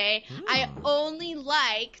 okay? I only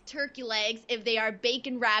like turkey legs if they are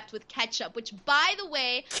bacon wrapped with ketchup, which, by the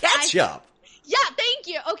way... Ketchup? Yeah, thank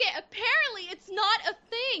you. Okay, apparently it's not a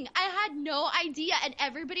thing. I had no idea, and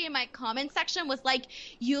everybody in my comment section was like,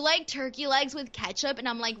 you like turkey legs with ketchup? And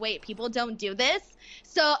I'm like, wait, people don't do this?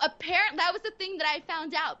 So apparently that was the thing that I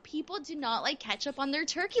found out. People do not like ketchup on their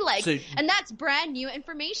turkey legs, and that's brand new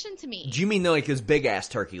information to me. Do you mean like those big-ass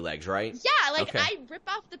turkey legs, right? Yeah, like I rip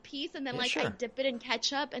off the piece, and then I dip it in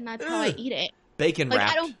ketchup, and that's how I eat it. Bacon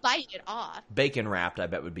wrapped. I don't bite it off. Bacon wrapped, I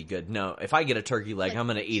bet would be good. No, if I get a turkey leg, I'm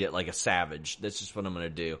going to eat it like a savage. That's just what I'm going to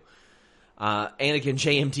do. Anakin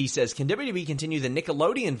JMT says, can WWE continue the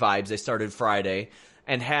Nickelodeon vibes they started Friday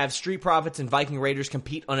and have Street Profits and Viking Raiders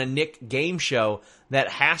compete on a Nick game show that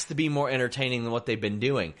has to be more entertaining than what they've been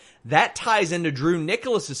doing? That ties into Drew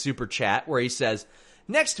Nicholas' super chat where he says,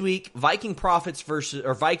 next week, Vikings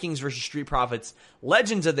versus Street Profits,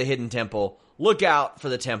 Legends of the Hidden Temple. Look out for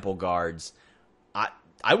the Temple Guards.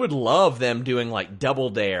 I would love them doing like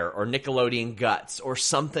Double Dare or Nickelodeon Guts or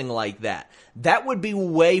something like that. That would be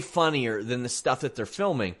way funnier than the stuff that they're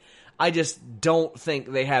filming. I just don't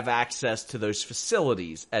think they have access to those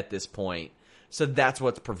facilities at this point. So that's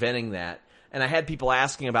what's preventing that. And I had people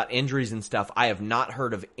asking about injuries and stuff. I have not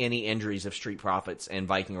heard of any injuries of Street Profits and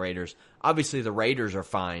Viking Raiders. Obviously the Raiders are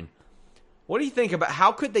fine. What do you think about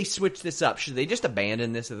how could they switch this up? Should they just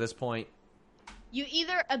abandon this at this point? You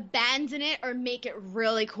either abandon it or make it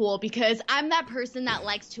really cool, because I'm that person that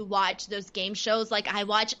likes to watch those game shows. Like, I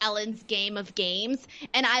watch Ellen's Game of Games,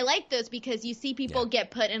 and I like those because you see people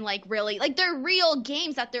get put in, like, really, like, they're real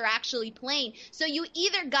games that they're actually playing. So you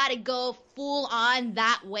either got to go full on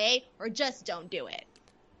that way or just don't do it.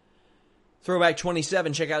 Throwback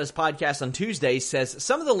 27, check out his podcast on Tuesday, says,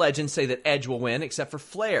 some of the legends say that Edge will win except for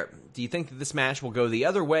Flair. Do you think that this match will go the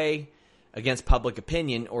other way against public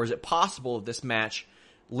opinion, or is it possible that this match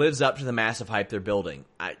lives up to the massive hype they're building?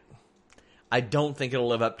 I don't think it'll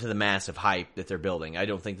live up to the massive hype that they're building. I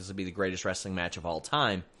don't think this will be the greatest wrestling match of all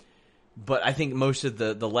time. But I think most of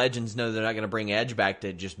the legends know they're not going to bring Edge back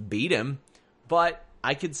to just beat him. But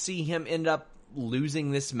I could see him end up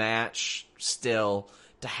losing this match still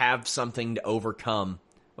to have something to overcome.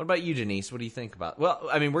 What about you, Denise? What do you think about? Well,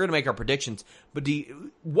 I mean, we're going to make our predictions, but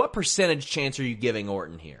what percentage chance are you giving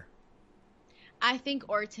Orton here? I think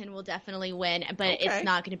Orton will definitely win, but it's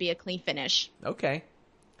not going to be a clean finish. Okay.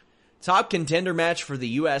 Top contender match for the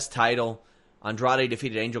U.S. title. Andrade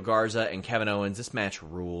defeated Angel Garza and Kevin Owens. This match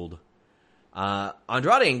ruled.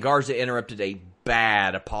 Andrade and Garza interrupted a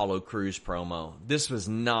bad Apollo Crews promo. This was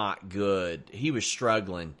not good. He was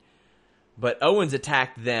struggling. But Owens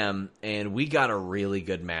attacked them, and we got a really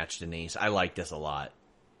good match, Denise. I like this a lot.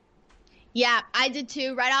 Yeah, I did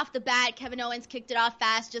too. Right off the bat, Kevin Owens kicked it off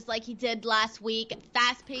fast, just like he did last week.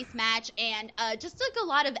 Fast-paced match, and just like a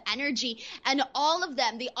lot of energy. And all of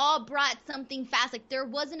them, they all brought something fast. Like, there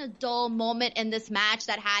wasn't a dull moment in this match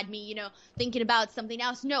that had me, thinking about something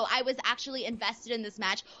else. No, I was actually invested in this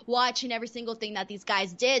match, watching every single thing that these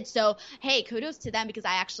guys did. So, hey, kudos to them, because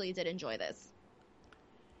I actually did enjoy this.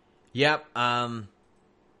 Yep.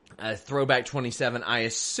 Throwback 27, I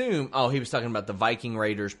assume, he was talking about the Viking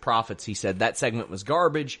Raiders Profits. He said that segment was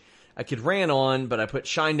garbage. I could rant on, but I put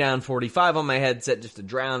Shinedown 45 on my headset just to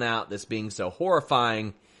drown out this being so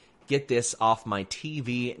horrifying. Get this off my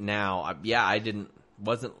TV now.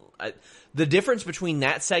 The difference between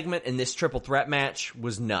that segment and this triple threat match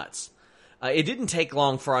was nuts. It didn't take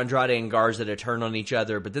long for Andrade and Garza to turn on each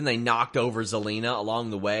other, but then they knocked over Zelina along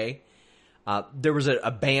the way. There was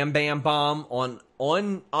a Bam Bam bomb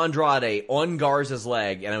on Andrade, on Garza's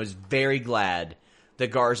leg, and I was very glad that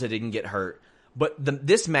Garza didn't get hurt. But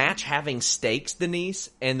this match having stakes, Denise,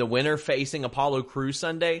 and the winner facing Apollo Crews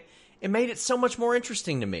Sunday, it made it so much more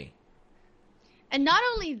interesting to me. And not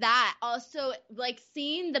only that, also, like,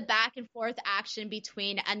 seeing the back and forth action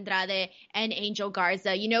between Andrade and Angel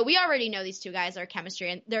Garza. You know, we already know these two guys are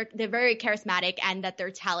chemistry, and they're very charismatic and that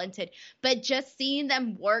they're talented. But just seeing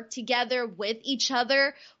them work together with each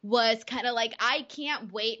other was kind of like, I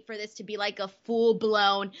can't wait for this to be like a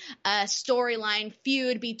full-blown storyline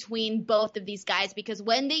feud between both of these guys. Because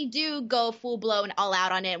when they do go full-blown all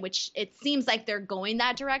out on it, which it seems like they're going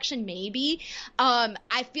that direction, maybe,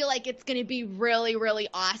 I feel like it's going to be really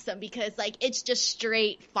awesome, because like it's just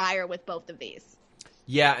straight fire with both of these.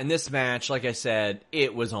 Yeah, and this match, like I said,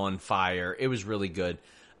 it was on fire. It was really good.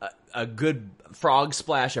 A good frog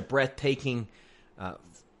splash, a breathtaking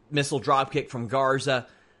missile dropkick from Garza.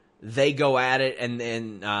 They go at it, and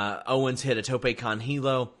then Owens hit a tope con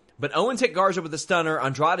hilo. But Owens hit Garza with a stunner.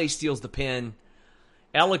 Andrade steals the pin.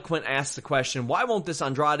 Eloquent asks the question, why won't this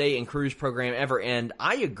Andrade and Crews program ever end?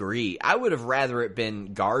 I agree. I would have rather it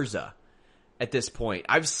been Garza at this point.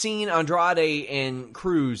 I've seen Andrade and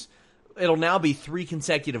Crews. It'll now be 3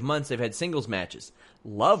 consecutive months they've had singles matches.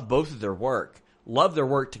 Love both of their work. Love their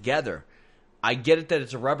work together. I get it that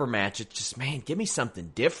it's a rubber match. It's just, man, give me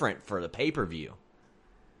something different for the pay-per-view.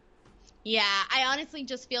 Yeah, I honestly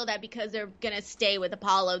just feel that because they're going to stay with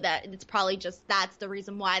Apollo, that it's probably just that's the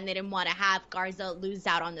reason why, and they didn't want to have Garza lose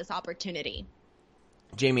out on this opportunity.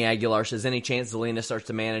 Jamie Aguilar says, any chance Zelina starts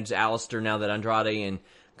to manage Alistair now that Andrade and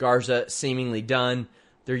Garza seemingly done?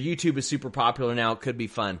 Their YouTube is super popular now. It could be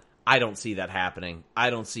fun. I don't see that happening.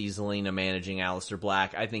 I don't see Zelina managing Alistair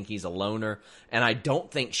Black. I think he's a loner, and I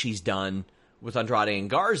don't think she's done with Andrade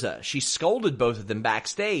and Garza. She scolded both of them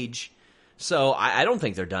backstage, so I don't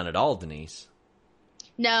think they're done at all, Denise.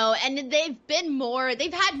 No, and they've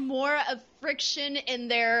had more of friction in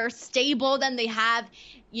their stable than they have,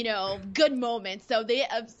 you know, good moments. So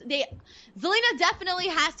Zelina definitely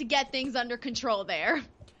has to get things under control there.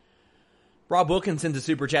 Rob Wilkins sends a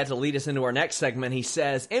super chat to lead us into our next segment. He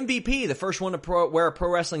says, MVP, the first one to wear a pro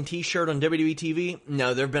wrestling t-shirt on WWE TV?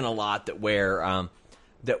 No, there have been a lot that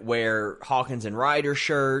wear Hawkins and Ryder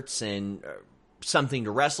shirts and something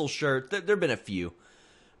to wrestle shirts. There have been a few.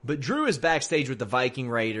 But Drew is backstage with the Viking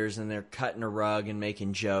Raiders, and they're cutting a rug and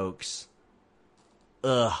making jokes.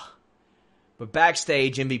 Ugh. But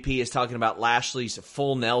backstage, MVP is talking about Lashley's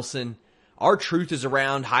full Nelson. R-Truth is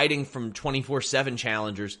around, hiding from 24/7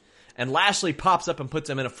 challengers. And Lashley pops up and puts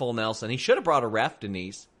him in a full Nelson. He should have brought a ref,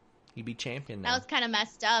 Denise. He'd be champion now. That was kind of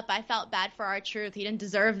messed up. I felt bad for R-Truth. He didn't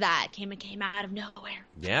deserve that. Came out of nowhere.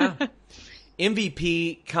 Yeah.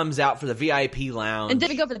 MVP comes out for the VIP lounge. And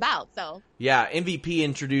didn't go for the bout, so. Yeah, MVP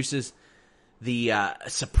introduces the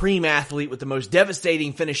supreme athlete with the most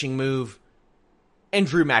devastating finishing move. And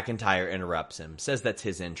Drew McIntyre interrupts him. Says that's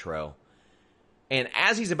his intro. And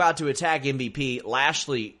as he's about to attack MVP,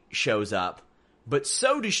 Lashley shows up. But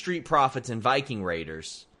so do Street Profits and Viking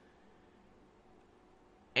Raiders.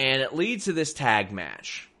 And it leads to this tag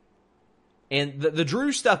match. And the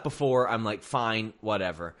Drew stuff before, I'm like, fine,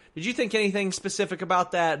 whatever. Did you think anything specific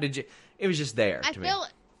about that? It was just there to me.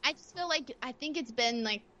 I just feel like, I think it's been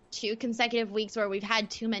like 2 consecutive weeks where we've had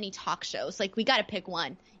too many talk shows. Like, we got to pick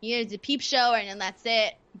one. Either it's a peep show and then that's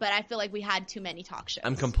it. But I feel like we had too many talk shows.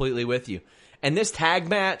 I'm completely with you. And this tag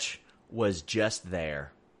match was just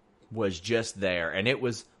there. And it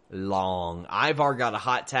was long. Ivar got a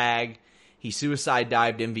hot tag. He suicide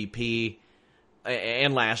dived MVP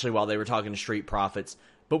and Lashley while they were talking to Street Profits.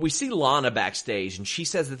 But we see Lana backstage, and she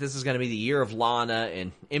says that this is going to be the year of Lana,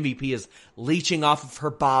 and MVP is leeching off of her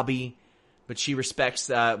Bobby, but she respects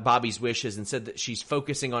Bobby's wishes and said that she's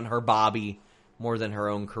focusing on her Bobby more than her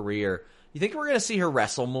own career. You think we're going to see her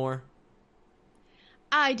wrestle more?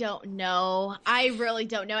 I don't know. I really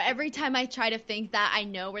don't know. Every time I try to think that I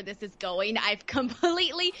know where this is going, I've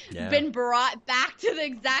completely been brought back to the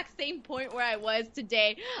exact same point where I was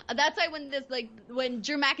today. That's why when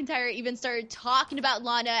Drew McIntyre even started talking about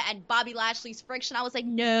Lana and Bobby Lashley's friction, I was like,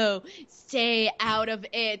 no, stay out of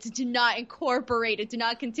it. Do not incorporate it. Do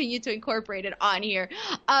not continue to incorporate it on here.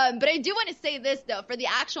 But I do want to say this, though. For the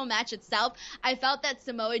actual match itself, I felt that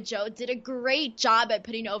Samoa Joe did a great job at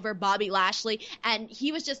putting over Bobby Lashley, and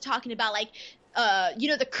he was just talking about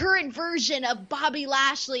the current version of Bobby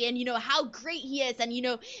Lashley and, how great he is. And,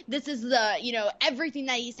 this is the, everything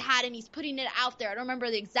that he's had, and he's putting it out there. I don't remember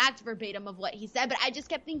the exact verbatim of what he said, but I just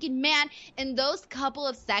kept thinking, man, in those couple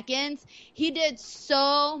of seconds, he did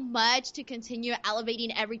so much to continue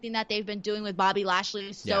elevating everything that they've been doing with Bobby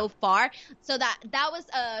Lashley so far. So that was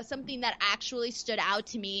something that actually stood out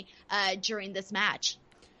to me during this match.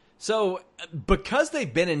 So, because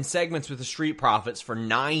they've been in segments with the Street Profits for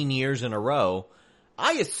 9 years in a row,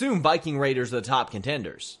 I assume Viking Raiders are the top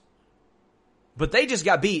contenders. But they just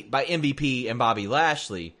got beat by MVP and Bobby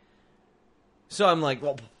Lashley. So I'm like,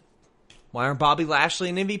 well, why aren't Bobby Lashley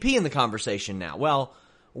and MVP in the conversation now? Well,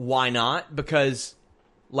 why not? Because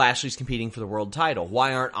Lashley's competing for the world title.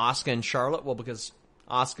 Why aren't Asuka and Charlotte? Well, because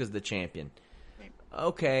Asuka's the champion.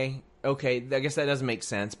 Okay, I guess that doesn't make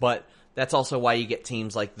sense, but that's also why you get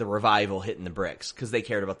teams like the Revival hitting the bricks, because they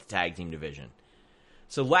cared about the tag team division.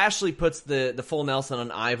 So Lashley puts the full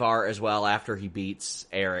Nelson on Ivar as well after he beats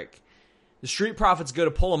Eric. The Street Profits go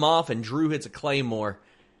to pull him off, and Drew hits a Claymore.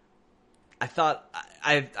 I thought,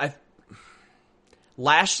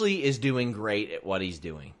 Lashley is doing great at what he's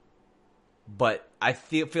doing, but I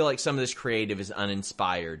feel like some of this creative is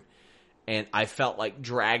uninspired, and I felt like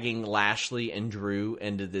dragging Lashley and Drew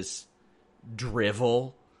into this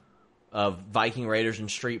drivel of Viking Raiders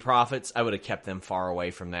and Street Profits. I would have kept them far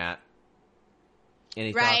away from that.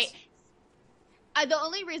 Any thoughts? The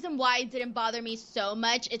only reason why it didn't bother me so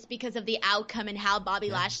much is because of the outcome and how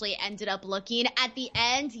Bobby Lashley ended up looking. At the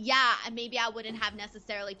end, maybe I wouldn't have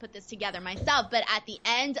necessarily put this together myself, but at the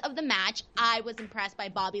end of the match, I was impressed by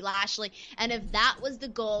Bobby Lashley. And if that was the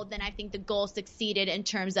goal, then I think the goal succeeded in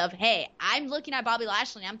terms of, hey, I'm looking at Bobby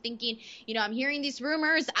Lashley, I'm thinking, I'm hearing these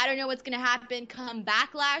rumors, I don't know what's going to happen come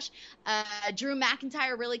Backlash. Drew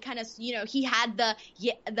McIntyre really kind of, he had the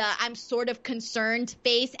I'm sort of concerned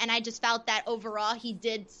face, and I just felt that overall he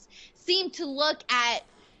did seem to look at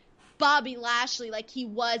Bobby Lashley like he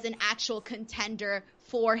was an actual contender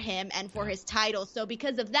for him and for his title. So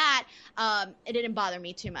because of that, it didn't bother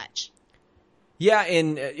me too much. Yeah,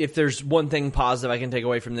 and if there's one thing positive I can take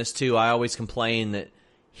away from this too, I always complain that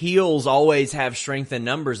heels always have strength in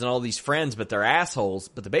numbers and all these friends, but they're assholes,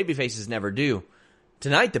 but the babyfaces never do.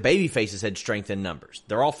 Tonight, the babyfaces had strength in numbers.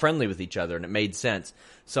 They're all friendly with each other, and it made sense.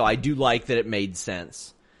 So I do like that it made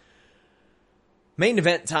sense. Main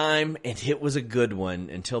event time, and it was a good one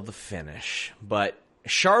until the finish. But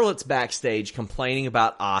Charlotte's backstage complaining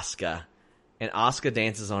about Asuka, and Asuka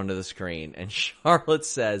dances onto the screen, and Charlotte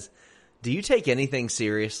says, "Do you take anything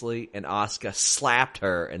seriously?" And Asuka slapped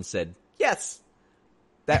her and said, "Yes."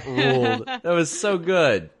 That ruled. That was so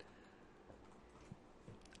good.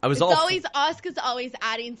 Asuka's always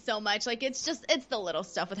adding so much. Like, it's the little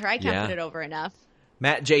stuff with her. I can't put it over enough.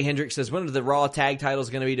 Matt J. Hendricks says, when are the Raw tag titles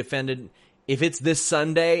going to be defended? If it's this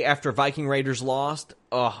Sunday after Viking Raiders lost,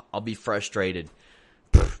 I'll be frustrated.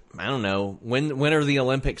 I don't know. When are the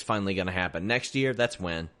Olympics finally going to happen? Next year? That's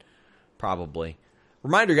when. Probably.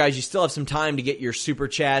 Reminder, guys, you still have some time to get your super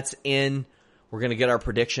chats in. We're going to get our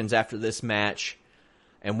predictions after this match.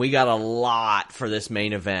 And we got a lot for this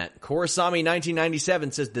main event. Korosami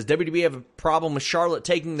 1997 says, does WWE have a problem with Charlotte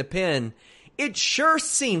taking the pin? It sure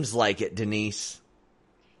seems like it, Denise.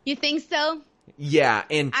 You think so? Yeah,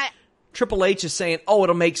 and Triple H is saying,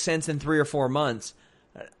 it'll make sense in 3 or 4 months.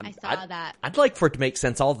 I saw that. I'd like for it to make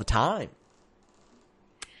sense all the time.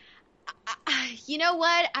 You know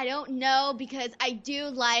what? I don't know, because I do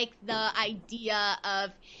like the idea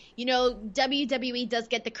of, WWE does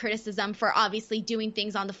get the criticism for obviously doing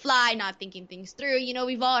things on the fly, not thinking things through.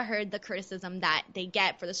 We've all heard the criticism that they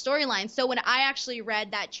get for the storyline. So when I actually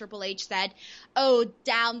read that Triple H said,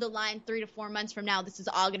 down the line, 3 to 4 months from now, this is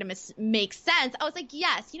all going to make sense, I was like,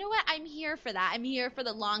 yes, you know what? I'm here for that. I'm here for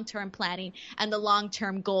the long-term planning and the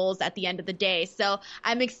long-term goals at the end of the day. So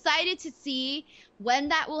I'm excited to see when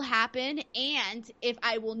that will happen and if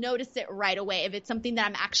I will notice it right away, if it's something that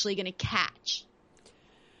I'm actually going to catch.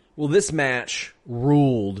 Well, this match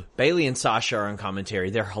ruled. Bayley and Sasha are on commentary.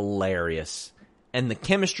 They're hilarious. And the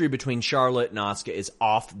chemistry between Charlotte and Asuka is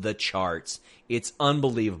off the charts. It's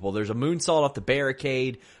unbelievable. There's a moonsault off the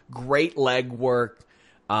barricade. Great leg work.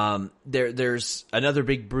 There's another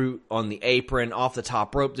big brute on the apron, off the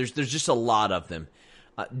top rope. There's just a lot of them.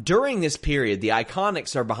 During this period, the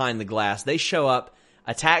Iconics are behind the glass. They show up,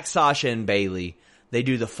 attack Sasha and Bayley. They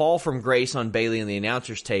do the fall from grace on Bayley in the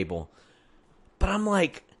announcer's table. But I'm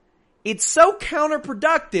like, it's so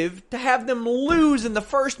counterproductive to have them lose in the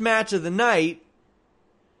first match of the night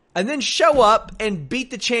and then show up and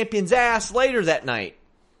beat the champion's ass later that night.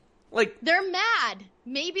 Like, they're mad.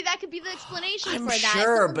 Maybe that could be the explanation I'm for that.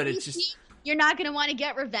 sure, So but it's just... You're not going to want to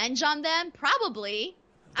get revenge on them? Probably.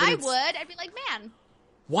 I would. I'd be like, man.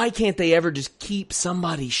 Why can't they ever just keep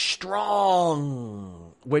somebody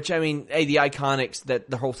strong? Which, I mean, hey, the Iconics, that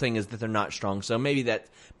the whole thing is that they're not strong. So maybe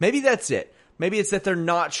that's it. Maybe it's that they're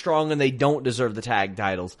not strong and they don't deserve the tag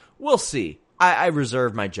titles. We'll see. I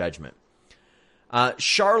reserve my judgment.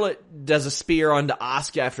 Charlotte does a spear onto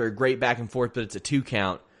Asuka after a great back and forth, but it's a 2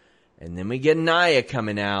 count. And then we get Nia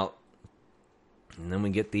coming out. And then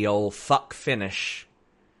we get the old fuck finish.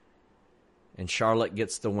 And Charlotte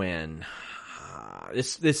gets the win.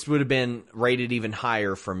 This would have been rated even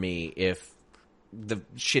higher for me if the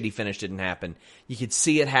shitty finish didn't happen. You could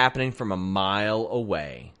see it happening from a mile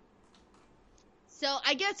away. So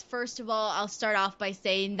I guess, first of all, I'll start off by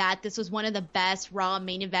saying that this was one of the best Raw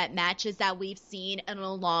main event matches that we've seen in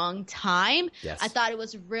a long time. Yes. I thought it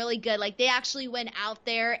was really good. Like, they actually went out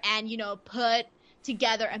there and, put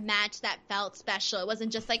together a match that felt special. It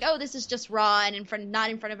wasn't just like, oh, this is just Raw and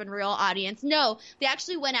not in front of a real audience. No, they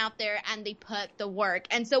actually went out there and they put the work.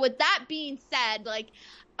 And so with that being said, like,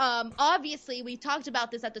 obviously, we talked about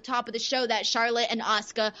this at the top of the show that Charlotte and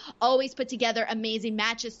Asuka always put together amazing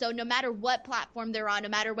matches. So no matter what platform they're on, no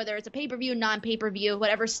matter whether it's a pay-per-view, non-pay-per-view,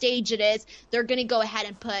 whatever stage it is, they're going to go ahead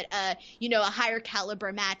and put a higher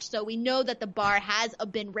caliber match. So we know that the bar has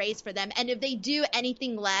been raised for them. And if they do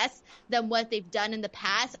anything less than what they've done in the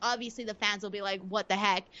past, obviously the fans will be like, what the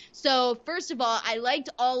heck? So first of all, I liked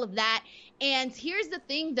all of that. And here's the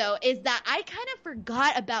thing, though, is that I kind of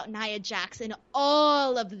forgot about Nia Jax in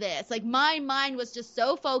all of this. Like, my mind was just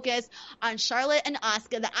so focused on Charlotte and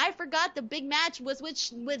Asuka that I forgot the big match was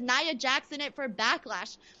with Nia Jax in it for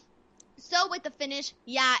Backlash. So with the finish,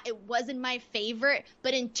 yeah, it wasn't my favorite,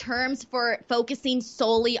 but in terms for focusing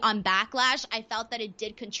solely on Backlash, I felt that it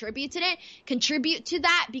did contribute to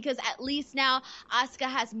that, because at least now Asuka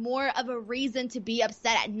has more of a reason to be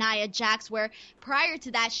upset at Nia Jax, where prior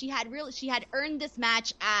to that she had earned this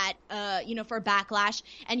match at for Backlash,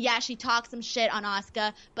 and yeah, she talked some shit on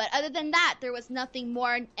Asuka, but other than that there was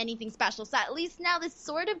anything special. So at least now this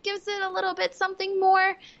sort of gives it a little bit something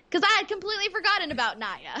more, because I had completely forgotten about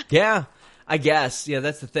Nia. Yeah, I guess. Yeah,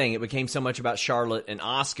 that's the thing. It became so much about Charlotte and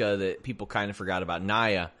Asuka that people kind of forgot about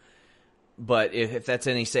Nia. But if that's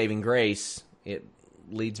any saving grace, it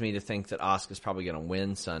leads me to think that Asuka's probably going to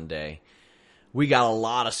win Sunday. We got a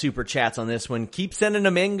lot of super chats on this one. Keep sending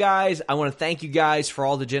them in, guys. I want to thank you guys for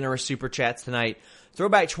all the generous super chats tonight.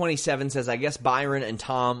 Throwback 27 says, I guess Byron and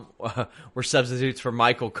Tom were substitutes for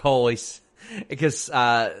Michael Cole. Because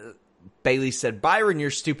Bayley said, Byron,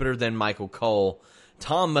 you're stupider than Michael Cole.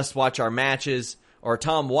 Tom must watch our matches. Or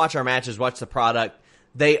Tom, watch our matches, watch the product.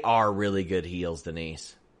 They are really good heels,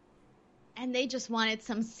 Denise. And they just wanted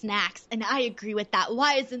some snacks, and I agree with that.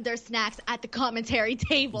 Why isn't there snacks at the commentary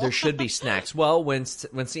table? There should be snacks. Well, when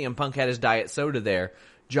CM Punk had his diet soda there,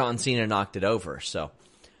 John Cena knocked it over. So,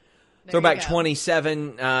 Throwback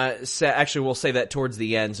 27, actually, we'll say that towards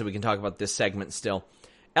the end so we can talk about this segment still.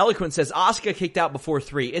 Eloquent says, Asuka kicked out before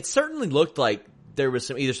 3. It certainly looked like there was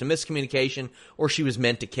either some miscommunication or she was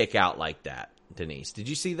meant to kick out like that. Denise, did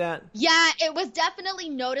you see that? Yeah, it was definitely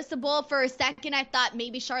noticeable. For a second, I thought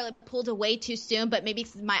maybe Charlotte pulled away too soon, but maybe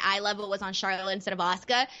my eye level was on Charlotte instead of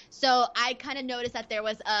Asuka. So I kind of noticed that there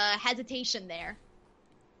was a hesitation there.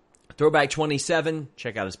 Throwback 27,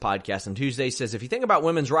 check out his podcast on Tuesday, says, if you think about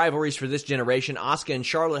women's rivalries for this generation, Asuka and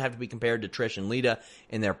Charlotte have to be compared to Trish and Lita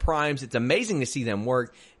in their primes. It's amazing to see them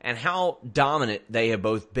work and how dominant they have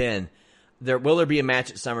both been. Will there be a match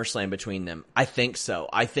at SummerSlam between them? I think so.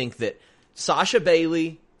 I think that Sasha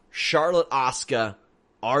Bayley, Charlotte, Asuka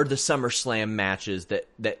are the SummerSlam matches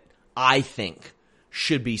that I think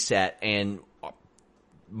should be set and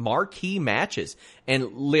marquee matches. And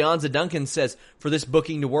Leonza Duncan says, for this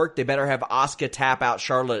booking to work, they better have Asuka tap out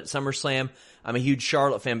Charlotte at SummerSlam. I'm a huge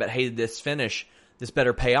Charlotte fan, but hated this finish. This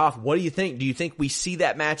better pay off. What do you think? Do you think we see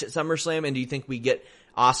that match at SummerSlam, and do you think we get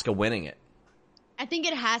Asuka winning it? I think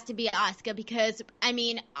it has to be Asuka because, I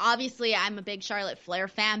mean, obviously I'm a big Charlotte Flair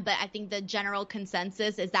fan, but I think the general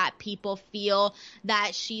consensus is that people feel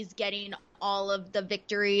that she's getting all of the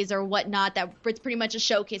victories or whatnot, that it's pretty much a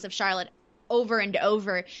showcase of Charlotte over and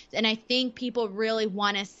over. And I think people really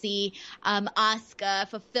want to see Asuka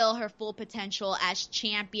fulfill her full potential as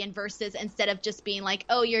champion versus instead of just being like,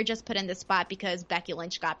 oh, you're just put in this spot because Becky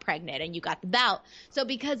Lynch got pregnant and you got the belt. So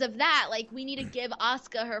because of that, like, we need to give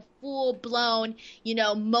Asuka her full blown,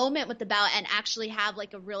 moment with the belt and actually have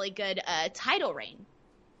like a really good title reign.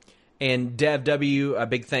 And Dev W, a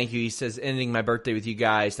big thank you. He says, ending my birthday with you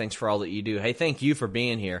guys. Thanks for all that you do. Hey, thank you for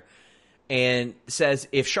being here. And says,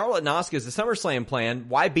 if Charlotte and Asuka is the SummerSlam plan,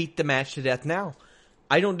 why beat the match to death now?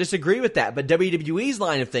 I don't disagree with that, but WWE's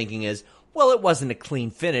line of thinking is, well, it wasn't a clean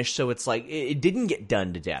finish, so it's like, it didn't get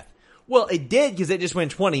done to death. Well, it did, because it just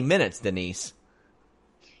went 20 minutes, Denise.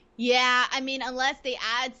 Yeah, I mean, unless they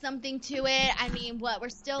add something to it, I mean, we're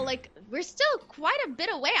still quite a bit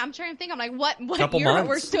away. I'm trying to think. I'm like, what Couple year? months.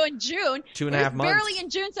 We're still in June. 2.5 months. Barely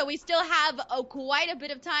in June, so we still have quite a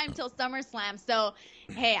bit of time till SummerSlam. So,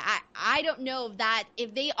 hey, I don't know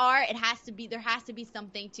if they are, there has to be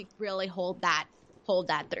something to really hold that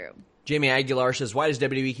through. Jamie Aguilar says, why does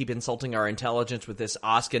WWE keep insulting our intelligence with this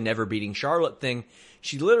Asuka never beating Charlotte thing?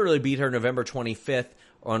 She literally beat her November 25th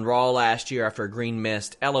on Raw last year after a green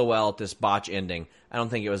mist. LOL at this botch ending. I don't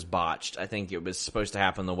think it was botched. I think it was supposed to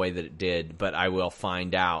happen the way that it did, but I will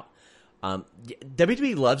find out.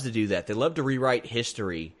 WWE loves to do that. They love to rewrite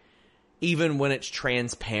history, even when it's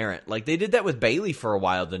transparent. Like, they did that with Bayley for a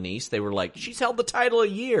while, Denise. They were like, she's held the title a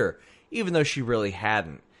year, even though she really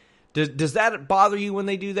hadn't. Does that bother you when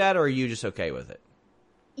they do that, or are you just okay with it?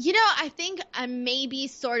 I think maybe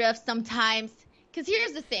sort of sometimes, because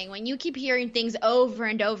here's the thing, when you keep hearing things over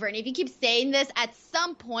and over, and if you keep saying this, at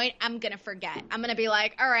some point, I'm going to forget. I'm going to be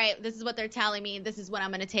like, all right, this is what they're telling me. This is what I'm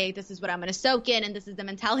going to take. This is what I'm going to soak in. And this is the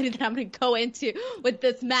mentality that I'm going to go into with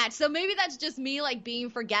this match. So maybe that's just me, like, being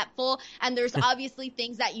forgetful. And there's obviously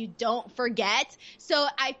things that you don't forget. So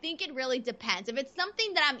I think it really depends. If it's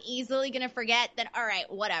something that I'm easily going to forget, then all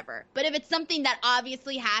right, whatever. But if it's something that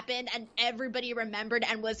obviously happened and everybody remembered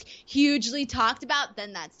and was hugely talked about,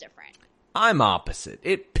 then that's different. I'm opposite.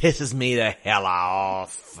 It pisses me the hell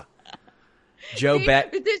off. Joe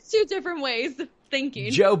Beck. There's two different ways of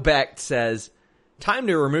thinking. Joe Beck says, time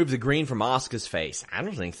to remove the green from Asuka's face. I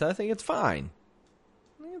don't think so. I think it's fine.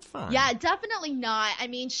 It's fine. Yeah, definitely not. I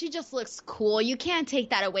mean, she just looks cool. You can't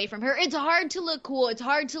take that away from her. It's hard to look cool. It's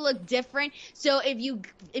hard to look different. So if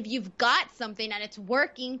you've got something and it's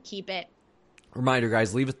working, keep it. Reminder,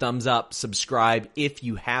 guys, leave a thumbs up. Subscribe if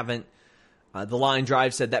you haven't. The Line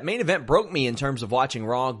Drive said, that main event broke me in terms of watching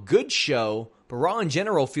Raw. Good show, but Raw in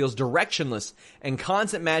general feels directionless and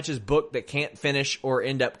constant matches booked that can't finish or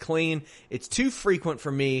end up clean. It's too frequent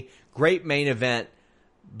for me. Great main event,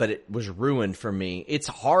 but it was ruined for me. It's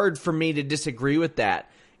hard for me to disagree with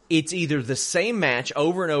that. It's either the same match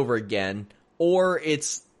over and over again, or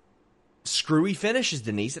it's screwy finishes,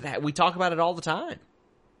 Denise. We talk about it all the time.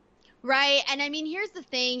 Right. And I mean, here's the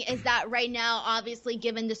thing is that right now, obviously,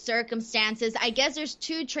 given the circumstances, I guess there's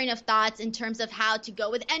two train of thoughts in terms of how to go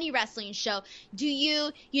with any wrestling show. Do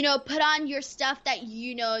you put on your stuff that,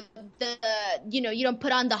 you don't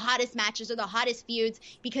put on the hottest matches or the hottest feuds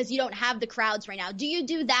because you don't have the crowds right now? Do you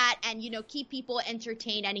do that and, keep people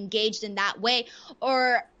entertained and engaged in that way?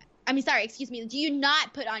 Do you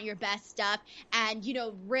not put on your best stuff and,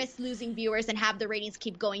 risk losing viewers and have the ratings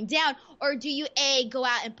keep going down? Or do you, A, go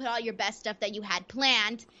out and put all your best stuff that you had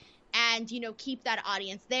planned and, keep that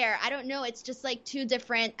audience there? I don't know. It's just like two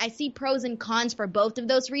different – I see pros and cons for both of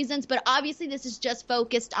those reasons. But obviously this is just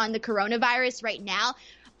focused on the coronavirus right now.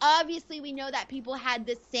 Obviously, we know that people had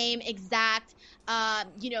the same exact,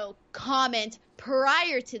 comment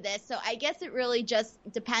prior to this. So I guess it really just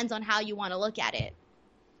depends on how you want to look at it.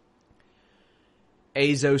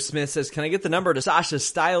 Azo Smith says, can I get the number to Sasha's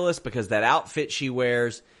stylist because that outfit she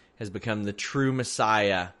wears has become the true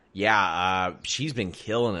messiah. Yeah, she's been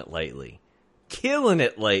killing it lately.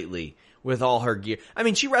 With all her gear. I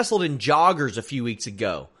mean, she wrestled in joggers a few weeks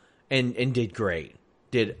ago and did great.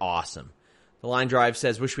 Did awesome. The Line Drive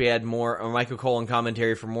says, wish we had more Michael Cole and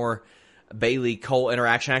commentary for more Bayley Cole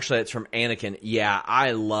interaction. Actually, that's from Anakin. Yeah,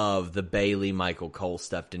 I love the Bayley Michael Cole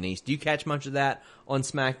stuff, Denise. Do you catch much of that on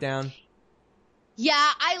SmackDown?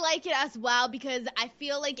 Yeah, I like it as well because I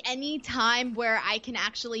feel like any time where I can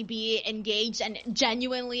actually be engaged and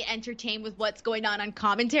genuinely entertained with what's going on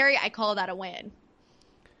commentary, I call that a win.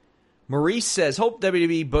 Maurice says, hope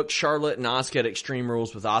WWE books Charlotte and Asuka at Extreme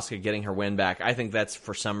Rules with Asuka getting her win back. I think that's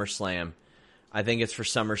for SummerSlam.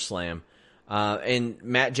 And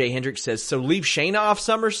Matt J. Hendricks says, so leave Shayna off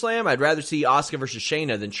SummerSlam? I'd rather see Asuka versus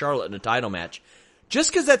Shayna than Charlotte in a title match. Just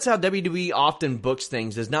because that's how WWE often books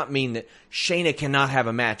things does not mean that Shayna cannot have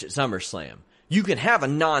a match at SummerSlam. You can have a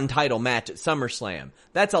non-title match at SummerSlam.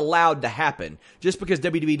 That's allowed to happen. Just because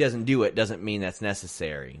WWE doesn't do it doesn't mean that's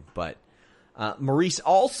necessary. But Maurice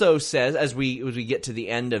also says, as we get to the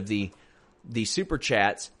end of the super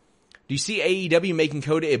chats, do you see AEW making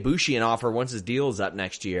Kota Ibushi an offer once his deal is up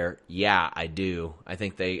next year? Yeah, I do. I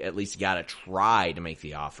think they at least got to try to make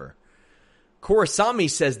the offer. Kurosami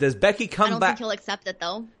says, does Becky come back? I don't think he'll accept it,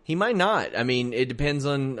 though. He might not. I mean, it depends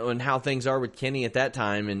on how things are with Kenny at that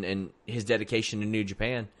time and his dedication to New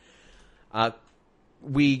Japan.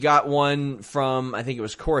 We got one from, I think it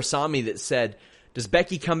was Kurosami, that said, does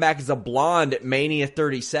Becky come back as a blonde at Mania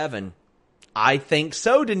 37? I think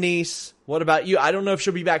so, Denise. What about you? I don't know if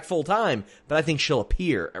she'll be back full time, but I think she'll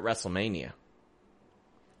appear at WrestleMania.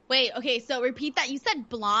 Wait, okay, so repeat that. You said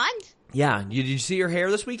blonde? Yeah. Did you see her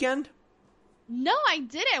hair this weekend? No, I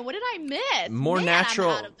didn't. What did I miss? More Man, natural,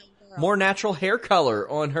 I'm out of the world. more natural hair color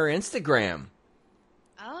on her Instagram.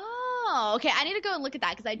 Oh, okay. I need to go and look at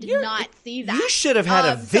that because I did not see that. You should have had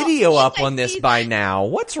a video so up I on this see by that. now.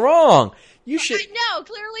 What's wrong? You should. I know.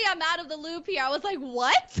 Clearly, I'm out of the loop here. I was like,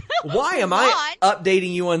 what? Why am I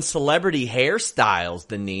updating you on celebrity hairstyles,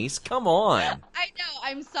 Denise? Come on. I know.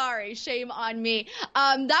 I'm sorry. Shame on me.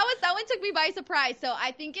 That one took me by surprise. So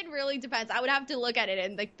I think it really depends. I would have to look at it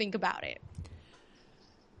and think about it.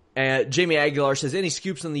 Jamie Aguilar says, any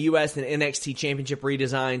scoops on the U.S. and NXT Championship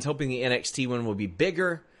redesigns, hoping the NXT one will be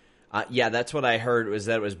bigger. Yeah, that's what I heard, was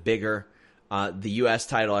that it was bigger. The U.S.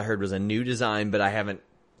 title I heard was a new design, but I haven't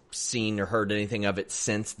seen or heard anything of it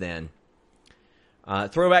since then.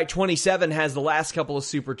 Throwback 27 has the last couple of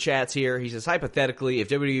super chats here. He says, hypothetically, if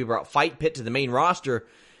WWE brought Fight Pit to the main roster,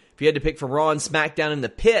 if you had to pick from Raw and SmackDown in the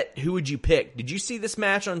pit, who would you pick? Did you see this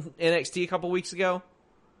match on NXT a couple weeks ago?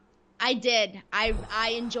 I did.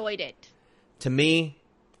 I enjoyed it. To me,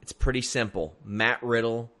 it's pretty simple. Matt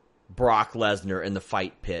Riddle, Brock Lesnar in the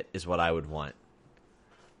Fight Pit is what I would want.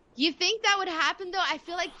 You think that would happen, though? I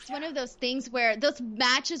feel like it's one of those things where those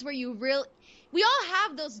matches where we all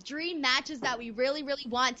have those dream matches that we really, really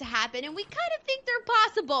want to happen, and we kind of think they're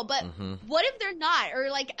possible, but what if they're not? Or,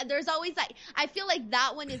 like, there's always, like, I feel like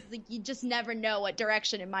that one is, like, you just never know what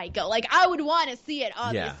direction it might go. Like, I would want to see it,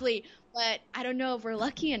 obviously, but I don't know if we're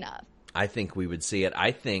lucky enough. I think we would see it.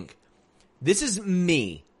 I think this is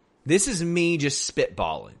me. This is me just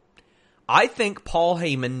spitballing. I think Paul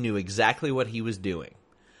Heyman knew exactly what he was doing.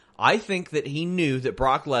 I think that he knew that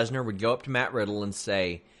Brock Lesnar would go up to Matt Riddle and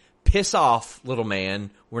say, piss off, little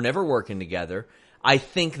man. We're never working together. I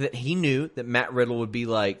think that he knew that Matt Riddle would be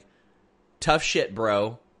like, tough shit,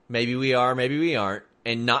 bro. Maybe we are, maybe we aren't,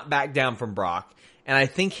 and not back down from Brock. And I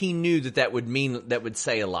think he knew that would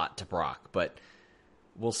say a lot to Brock, but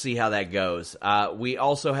we'll see how that goes. We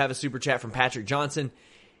also have a super chat from Patrick Johnson.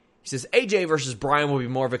 He says, AJ versus Bryan will be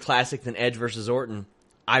more of a classic than Edge versus Orton.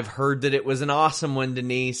 I've heard that it was an awesome one,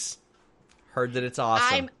 Denise. Heard that it's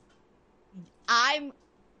awesome.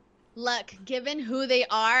 Look, given who they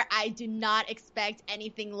are, I do not expect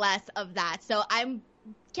anything less of that. So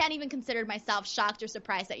can't even consider myself shocked or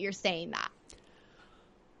surprised that you're saying that.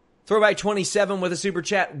 Throwback 27 with a super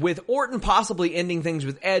chat. With Orton possibly ending things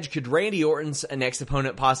with Edge, could Randy Orton's next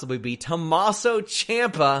opponent possibly be Tommaso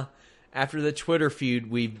Ciampa after the Twitter feud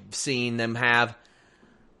we've seen them have?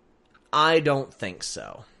 I don't think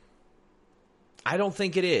so. I don't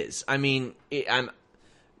think it is. I mean,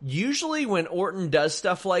 usually when Orton does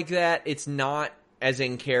stuff like that, it's not as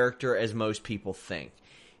in character as most people think.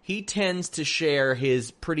 He tends to share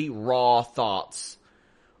his pretty raw thoughts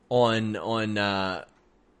on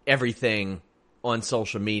everything on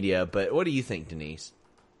social media. But what do you think, Denise?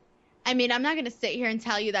 I mean, I'm not going to sit here and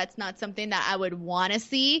tell you that's not something that I would want to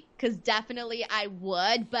see, because definitely I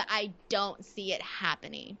would, but I don't see it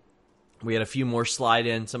happening. We had a few more slide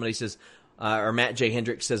in. Somebody says, or Matt J.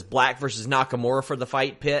 Hendricks says, Black versus Nakamura for the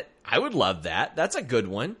Fight Pit. I would love that. That's a good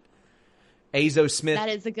one. Azo Smith. That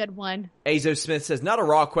is a good one. Azo Smith says, not a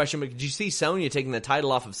Raw question, but could you see Sonya taking the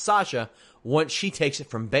title off of Sasha once she takes it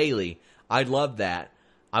from Bayley? I'd love that.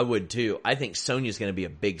 I would too. I think Sonya's going to be a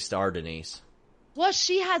big star, Denise. Well,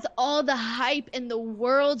 she has all the hype in the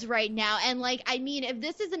world right now. And, like, I mean, if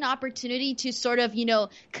this is an opportunity to sort of,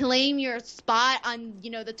 claim your spot on,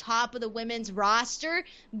 the top of the women's roster,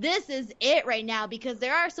 this is it right now, because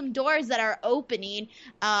there are some doors that are opening.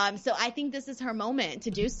 So I think this is her moment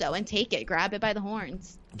to do so and take it, grab it by the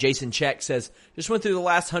horns. Jason Check says, just went through the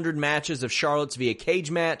last 100 matches of Charlotte's via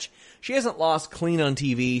cage match. She hasn't lost clean on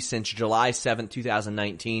TV since July 7th,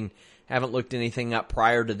 2019. Haven't looked anything up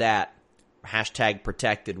prior to that. Hashtag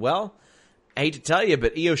protected. Well, I hate to tell you,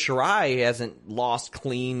 but Io Shirai hasn't lost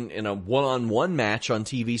clean in a one-on-one match on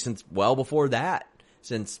TV since well before that.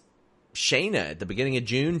 Since Shayna at the beginning of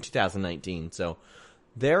June 2019. So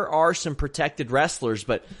there are some protected wrestlers,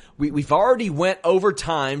 but we've already went over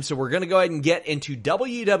time, so we're going to go ahead and get into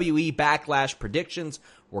WWE Backlash predictions.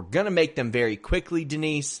 We're going to make them very quickly,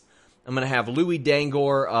 Denise. I'm going to have Louis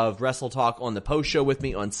Dangor of Wrestle Talk on the post show with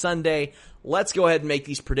me on Sunday. Let's go ahead and make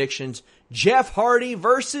these predictions. Jeff Hardy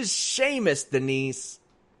versus Sheamus, Denise.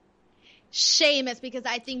 Sheamus, because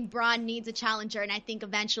I think Braun needs a challenger, and I think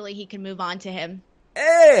eventually he can move on to him.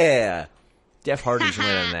 Yeah. Jeff Hardy's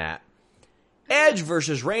winning that. Edge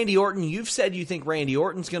versus Randy Orton. You've said you think Randy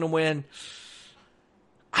Orton's going to win.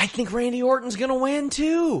 I think Randy Orton's going to win,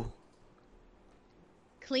 too.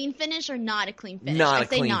 Clean finish or not a clean finish? Not I a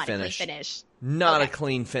say clean not finish. A clean finish. Not Okay. a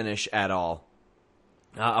clean finish at all.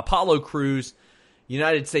 Apollo Crews,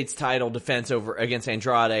 United States title defense against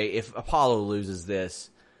Andrade. If Apollo loses this,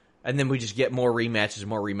 and then we just get more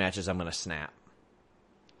rematches, I'm going to snap.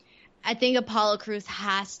 I think Apollo Crews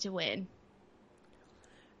has to win.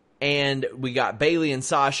 And we got Bayley and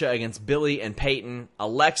Sasha against Billy and Peyton,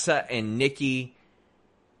 Alexa and Nikki.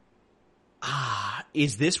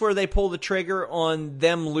 Is this where they pull the trigger on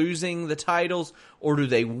them losing the titles? Or do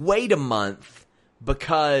they wait a month?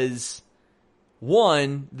 Because,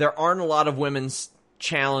 one, there aren't a lot of women's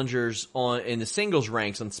challengers in the singles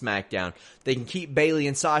ranks on SmackDown. They can keep Bayley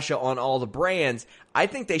and Sasha on all the brands. I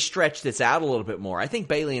think they stretch this out a little bit more. I think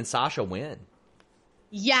Bayley and Sasha win.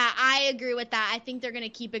 Yeah, I agree with that. I think they're going to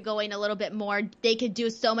keep it going a little bit more. They could do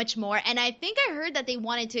so much more. And I think I heard that they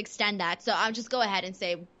wanted to extend that. So I'll just go ahead and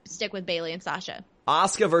say stick with Bayley and Sasha.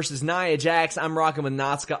 Asuka versus Nia Jax. I'm rocking with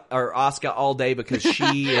Asuka all day because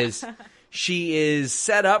she is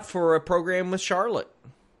set up for a program with Charlotte.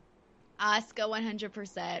 Asuka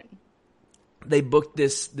 100%. They booked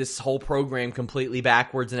this whole program completely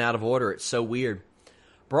backwards and out of order. It's so weird.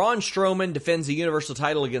 Braun Strowman defends the Universal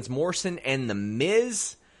title against Morrison and The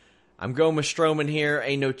Miz. I'm going with Strowman here.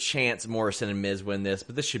 Ain't no chance Morrison and Miz win this,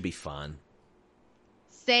 but this should be fun.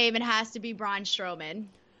 Same. It has to be Braun Strowman.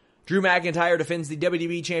 Drew McIntyre defends the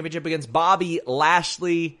WWE Championship against Bobby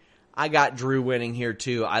Lashley. I got Drew winning here,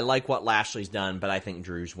 too. I like what Lashley's done, but I think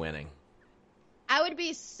Drew's winning. I would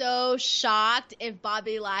be so shocked if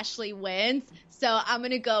Bobby Lashley wins, so I'm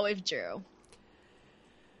going to go with Drew.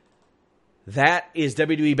 That is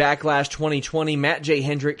WWE Backlash 2020. Matt J.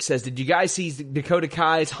 Hendrick says, did you guys see Dakota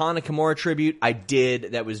Kai's Hana Kimura tribute? I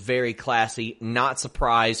did. That was very classy. Not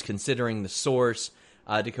surprised considering the source.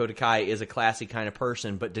 Dakota Kai is a classy kind of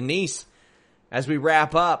person. But Denise, as we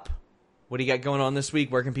wrap up, what do you got going on this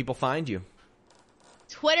week? Where can people find you?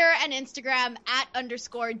 Twitter and Instagram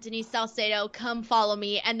 @_Denise Salcedo. Come follow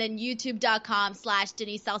me. And then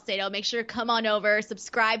youtube.com/Denise Salcedo. Make sure to come on over,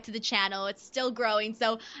 subscribe to the channel. It's still growing,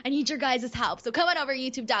 so I need your guys' help. So come on over,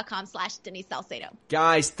 youtube.com/Denise Salcedo.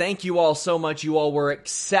 Guys, thank you all so much. You all were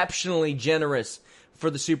exceptionally generous for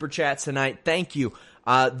the super chats tonight. Thank you.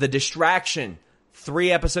 The Distraction.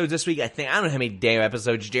 3 episodes this week. I don't know how many damn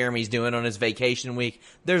episodes Jeremy's doing on his vacation week.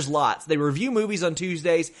 There's lots. They review movies on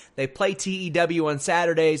Tuesdays. They play TEW on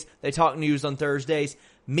Saturdays. They talk news on Thursdays.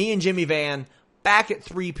 Me and Jimmy Van back at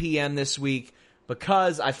 3 p.m. this week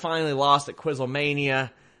because I finally lost at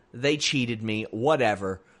Quizlemania. They cheated me.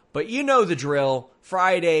 Whatever. But you know the drill.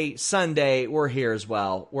 Friday, Sunday, we're here as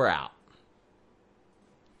well. We're out.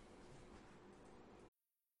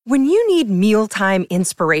 When you need mealtime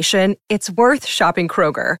inspiration, it's worth shopping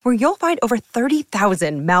Kroger, where you'll find over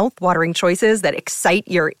 30,000 mouth-watering choices that excite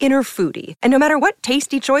your inner foodie. And no matter what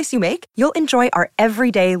tasty choice you make, you'll enjoy our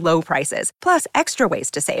everyday low prices, plus extra ways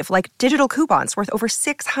to save, like digital coupons worth over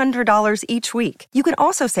 $600 each week. You can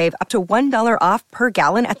also save up to $1 off per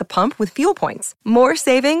gallon at the pump with fuel points. More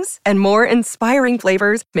savings and more inspiring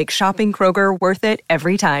flavors make shopping Kroger worth it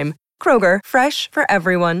every time. Kroger, fresh for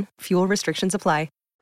everyone. Fuel restrictions apply.